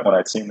with that one,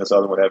 I'd seen this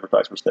other one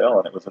advertised for sale,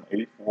 and it was an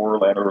 84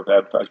 Land Rover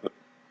advertised with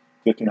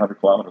 1,500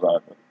 kilometers on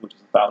it, which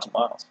is 1,000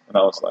 miles. And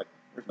I was like,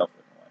 there's no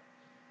freaking way.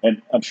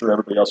 And I'm sure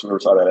everybody else who ever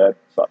saw that ad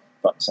thought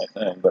the same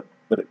thing, but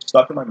it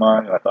stuck in my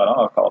mind, and I thought,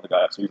 oh, I'll call the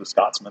guy up. So he's a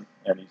Scotsman,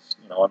 and he's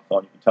on the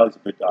phone. You can tell he's a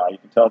good guy. You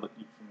can tell that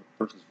from the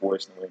person's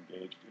voice and the way he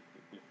engaged, if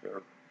he's a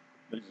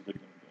good human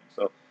being.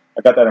 So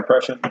I got that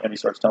impression, and he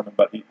starts telling me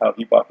about how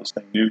he bought this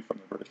thing new from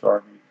the British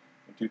Army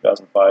in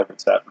 2005. It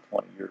sat for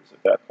 20 years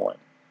at that point.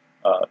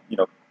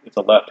 It's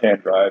a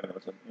left-hand drive, and it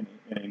was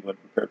in England,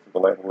 prepared for the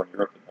land war in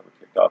Europe that never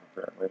kicked off,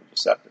 apparently. It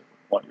just sat there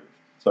for 20 years.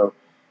 So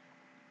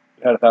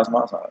it had 1,000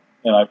 miles on it.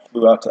 And I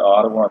flew out to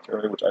Ottawa,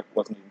 Ontario, which I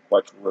wasn't even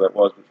quite sure where that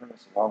was, but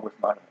it's a long way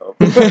from Idaho.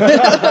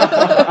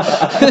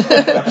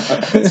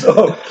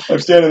 So I'm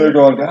standing there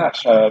going,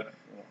 gosh, but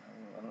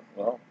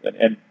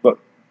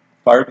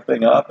fired the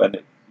thing up, and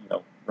it,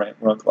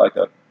 runs like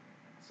a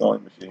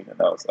sewing machine, and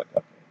I was like,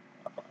 okay,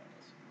 I'm buying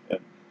this.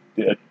 And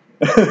did.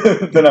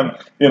 Then I'm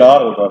in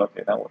Ottawa going,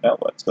 okay, now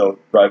what? So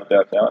driving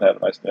downtown, had a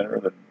nice dinner,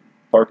 and then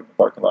park in the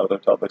parking lot of the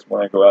hotel next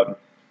morning, I go out and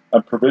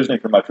I'm provisioning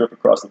for my trip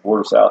across the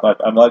border south. I'm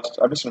just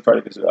going to try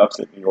to get to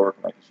upstate New York,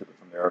 and I can ship it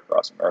from there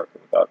across America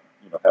without,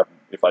 having,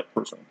 if I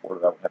personally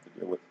imported, I wouldn't have to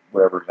deal with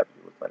whatever you have to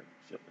deal with trying to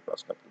ship it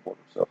across the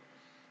border. So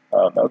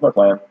that was my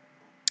plan.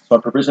 So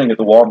I'm provisioning at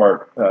the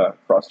Walmart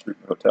across the street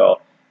from the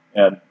hotel,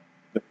 and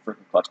the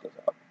freaking clutch goes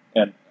out.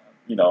 And,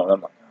 and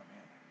I'm like, oh,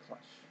 man, clutch.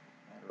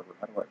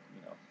 How do I,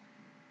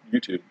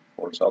 YouTube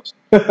for helps.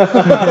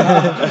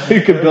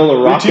 You can build a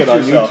rocket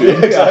on YouTube.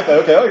 Yeah, exactly.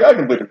 Okay, I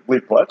can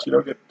bleed clutch.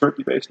 Get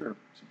turkey baster and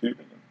some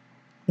tubing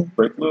and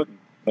brake fluid and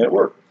make it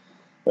work.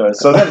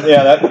 So then,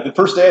 the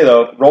first day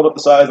though, rolled up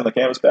the sides on the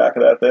canvas back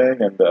of that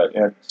thing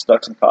and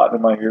stuck some cotton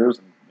in my ears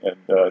and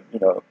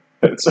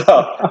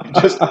so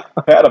just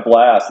had a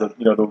blast. It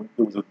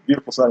was a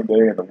beautiful sunny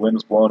day and the wind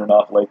was blowing in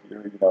off Lake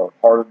Erie.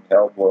 Hard and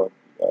hell blowing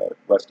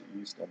west to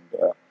east and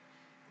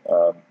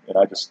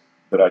I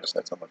just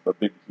had so much of a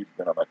big, huge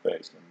grin on my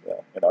face,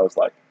 and I was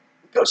like,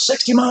 "It goes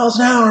 60 miles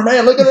an hour,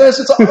 man! Look at this,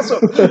 it's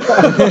awesome!"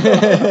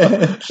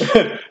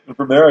 And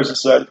from there, I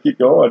just decided to keep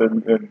going,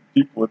 and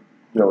people would,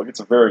 it's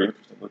a very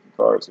interesting looking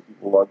car, so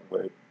people along the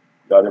way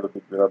got a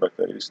big grin on my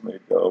face, and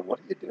they'd go, "What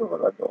are you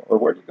doing?" I'd go, "Or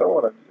where are you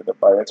going?" And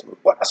my answer was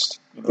west,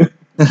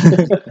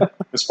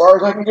 as far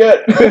as I can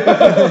get.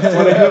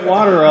 When I hit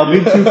water, I'll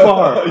be too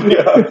far.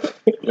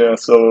 Yeah.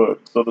 So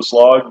the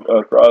slog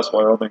across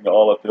Wyoming,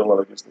 all uphill,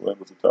 and I guess the wind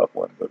was a tough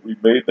one. But we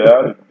made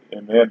that,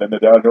 and then the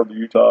downhill to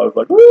Utah, I was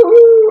like,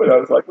 woo! And I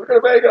was like, we're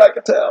gonna make it, I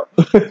can tell.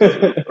 So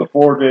a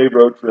 4-day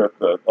road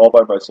trip, all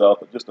by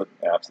myself, and just an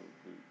absolute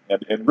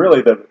hoot. And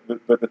really, the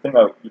thing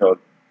when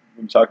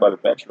you talk about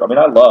adventure, I mean,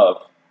 I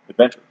love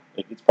adventure.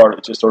 It's part of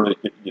it's just sort of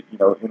in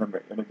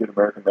a good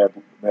American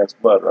man's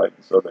blood, right?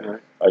 And so the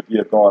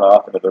idea of going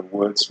off into the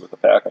woods with a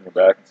pack on your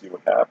back and see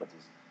what happens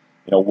is,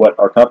 what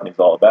our company's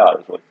all about.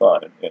 Is really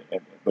fun,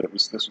 but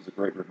this was a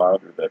great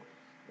reminder that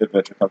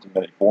adventure comes in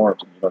many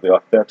forms, and the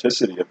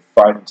authenticity of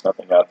finding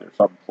something out there,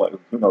 some place,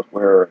 who knows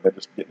where, and then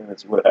just getting in and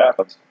see what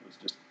happens was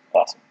just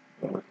awesome,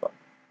 really fun.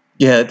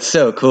 Yeah, it's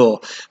so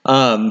cool.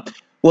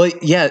 Well,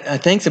 yeah,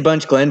 thanks a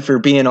bunch, Glenn, for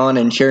being on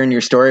and sharing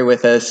your story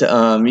with us.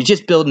 You're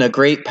just building a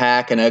great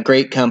pack and a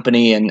great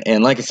company,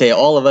 and like I say,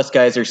 all of us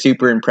guys are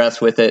super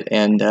impressed with it,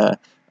 and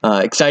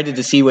excited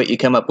to see what you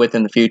come up with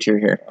in the future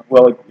here.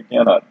 Well,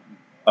 again,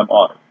 I'm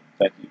honored.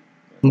 Thank you.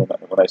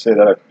 When I say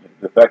that,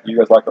 the fact that you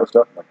guys like our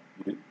stuff, I'm like,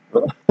 you do?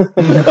 Really?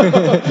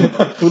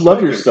 We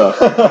love your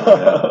stuff.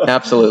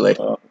 Absolutely. It's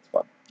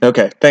fun.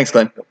 Okay, thanks,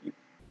 Glenn.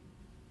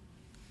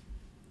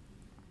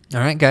 All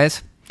right,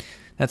 guys,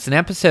 that's an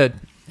episode.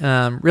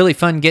 Really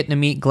fun getting to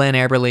meet Glenn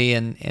Eberly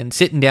and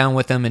sitting down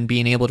with him and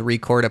being able to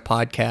record a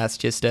podcast.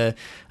 Just a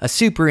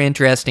super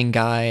interesting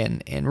guy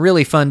and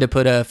really fun to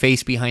put a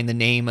face behind the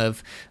name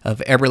of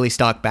Eberly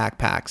Stock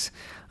Backpacks.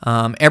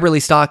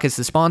 Eberly Stock is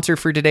the sponsor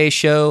for today's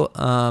show.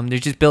 They're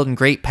just building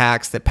great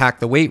packs that pack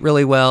the weight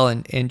really well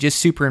and just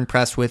super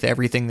impressed with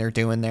everything they're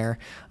doing there.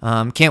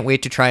 Can't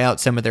wait to try out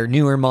some of their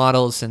newer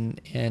models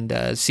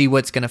and see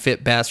what's going to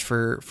fit best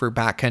for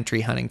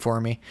backcountry hunting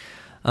for me.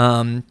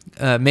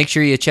 Make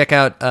sure you check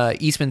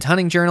out Eastman's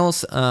Hunting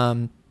Journals.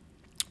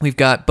 We've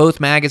got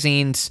both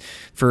magazines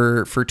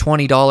for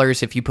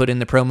 $20 if you put in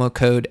the promo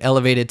code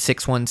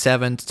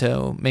Elevated617,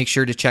 so make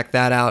sure to check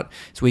that out.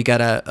 So we got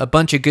a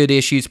bunch of good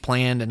issues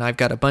planned, and I've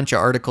got a bunch of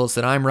articles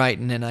that I'm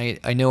writing, and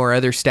I know our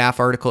other staff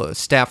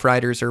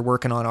writers are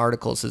working on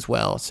articles as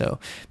well, so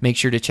make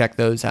sure to check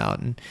those out.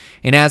 And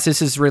as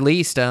this is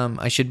released,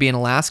 I should be in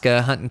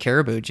Alaska hunting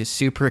caribou. Just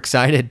super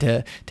excited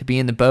to be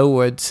in the bow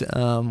woods,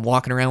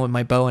 walking around with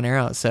my bow and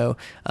arrow. So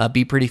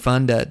be pretty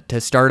fun to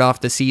start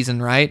off the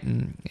season right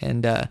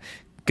and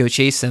go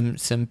chase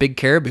some big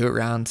caribou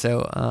around.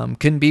 So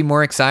couldn't be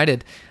more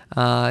excited.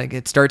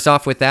 It starts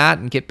off with that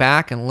and get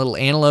back and a little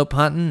antelope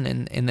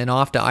hunting and then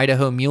off to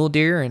Idaho mule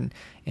deer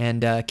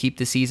keep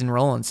the season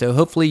rolling. So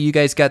hopefully you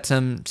guys got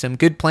some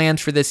good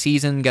plans for this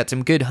season, got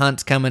some good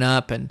hunts coming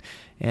up, and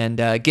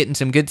getting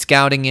some good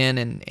scouting in,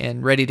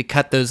 and ready to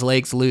cut those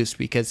legs loose,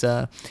 because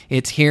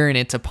it's here and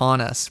it's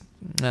upon us.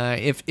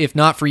 If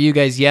not for you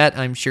guys yet,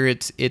 I'm sure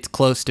it's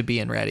close to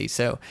being ready.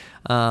 So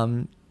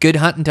good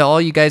hunting to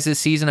all you guys this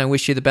season. I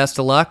wish you the best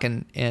of luck,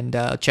 and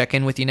check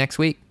in with you next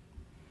week.